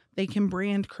timelines, they can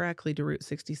brand correctly to Route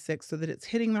 66 so that it's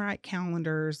hitting the right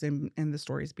calendars and the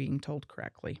stories being told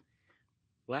correctly.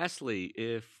 Lastly,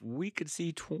 if we could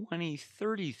see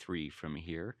 2033 from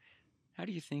here, how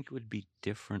do you think it would be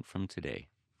different from today?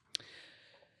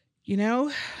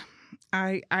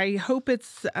 I hope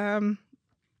it's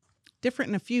different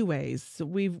in a few ways.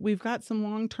 We've got some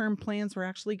long-term plans. We're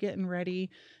actually getting ready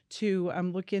to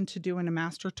look into doing a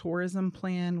master tourism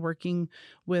plan, working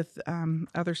with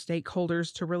other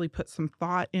stakeholders to really put some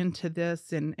thought into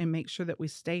this and make sure that we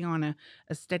stay on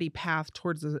a steady path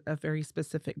towards a very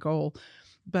specific goal.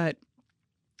 But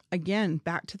again,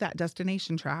 back to that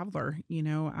destination traveler,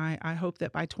 I hope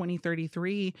that by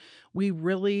 2033, we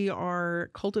really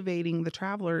are cultivating the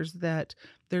travelers that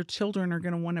their children are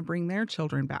going to want to bring their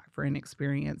children back for an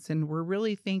experience. And we're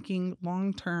really thinking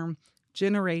long-term,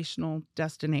 generational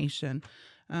destination.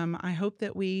 I hope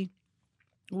that we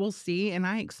will see, and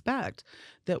I expect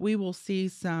that we will see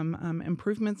some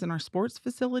improvements in our sports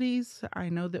facilities. I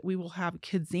know that we will have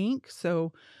Kids Inc.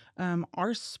 So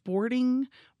our sporting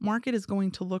market is going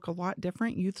to look a lot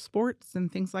different. Youth sports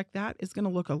and things like that is going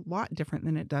to look a lot different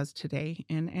than it does today,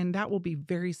 and that will be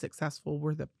very successful.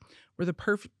 We're the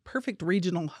perfect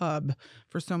regional hub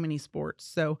for so many sports.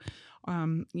 So,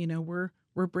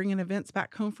 we're bringing events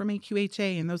back home from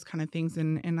AQHA and those kind of things,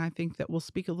 and I think that we'll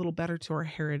speak a little better to our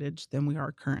heritage than we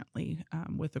are currently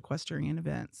with equestrian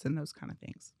events and those kind of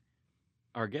things.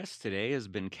 Our guest today has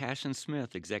been Kashion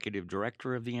Smith, Executive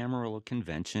Director of the Amarillo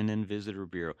Convention and Visitor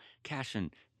Bureau.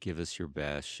 Kashion, give us your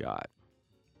best shot.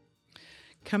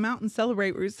 Come out and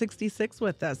celebrate Route 66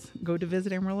 with us. Go to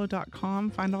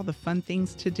visitamarillo.com, find all the fun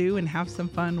things to do, and have some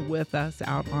fun with us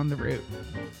out on the route.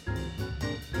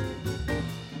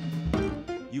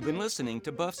 You've been listening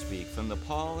to Buff Speak from the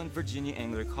Paul and Virginia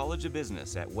Engler College of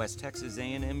Business at West Texas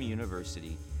A&M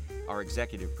University. Our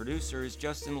executive producer is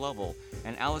Justin Lovell,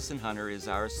 and Allison Hunter is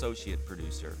our associate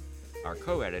producer. Our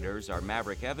co-editors are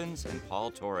Maverick Evans and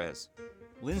Paul Torres.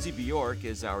 Lindsay Bjork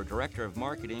is our Director of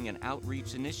Marketing and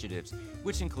Outreach Initiatives,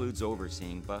 which includes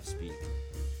overseeing Buff Speak.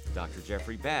 Dr.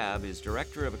 Jeffrey Babb is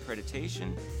Director of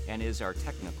Accreditation and is our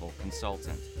technical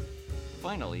consultant.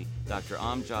 Finally, Dr.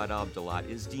 Amjad Abdalat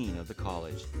is Dean of the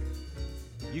college.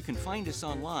 You can find us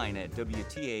online at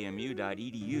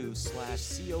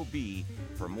wtamu.edu/COB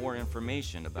for more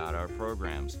information about our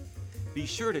programs. Be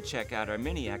sure to check out our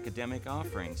many academic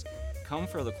offerings. Come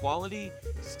for the quality,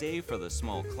 stay for the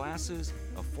small classes,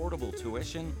 affordable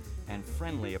tuition, and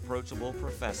friendly, approachable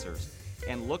professors.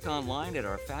 And look online at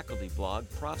our faculty blog,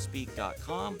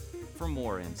 profspeak.com, for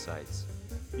more insights.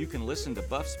 You can listen to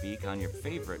Buff Speak on your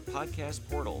favorite podcast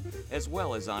portal, as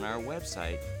well as on our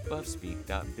website,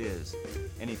 buffspeak.biz.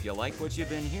 And if you like what you've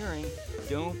been hearing,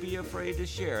 don't be afraid to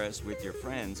share us with your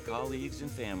friends, colleagues, and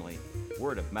family.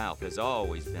 Word of mouth has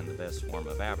always been the best form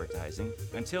of advertising.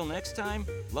 Until next time,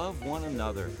 love one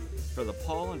another. For the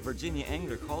Paul and Virginia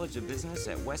Engler College of Business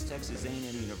at West Texas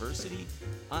A&M University,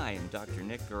 I am Dr.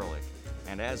 Nick Gerlich.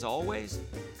 And as always,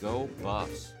 go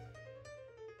Buffs.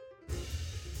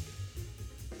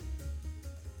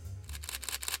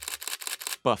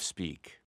 Buff Speak.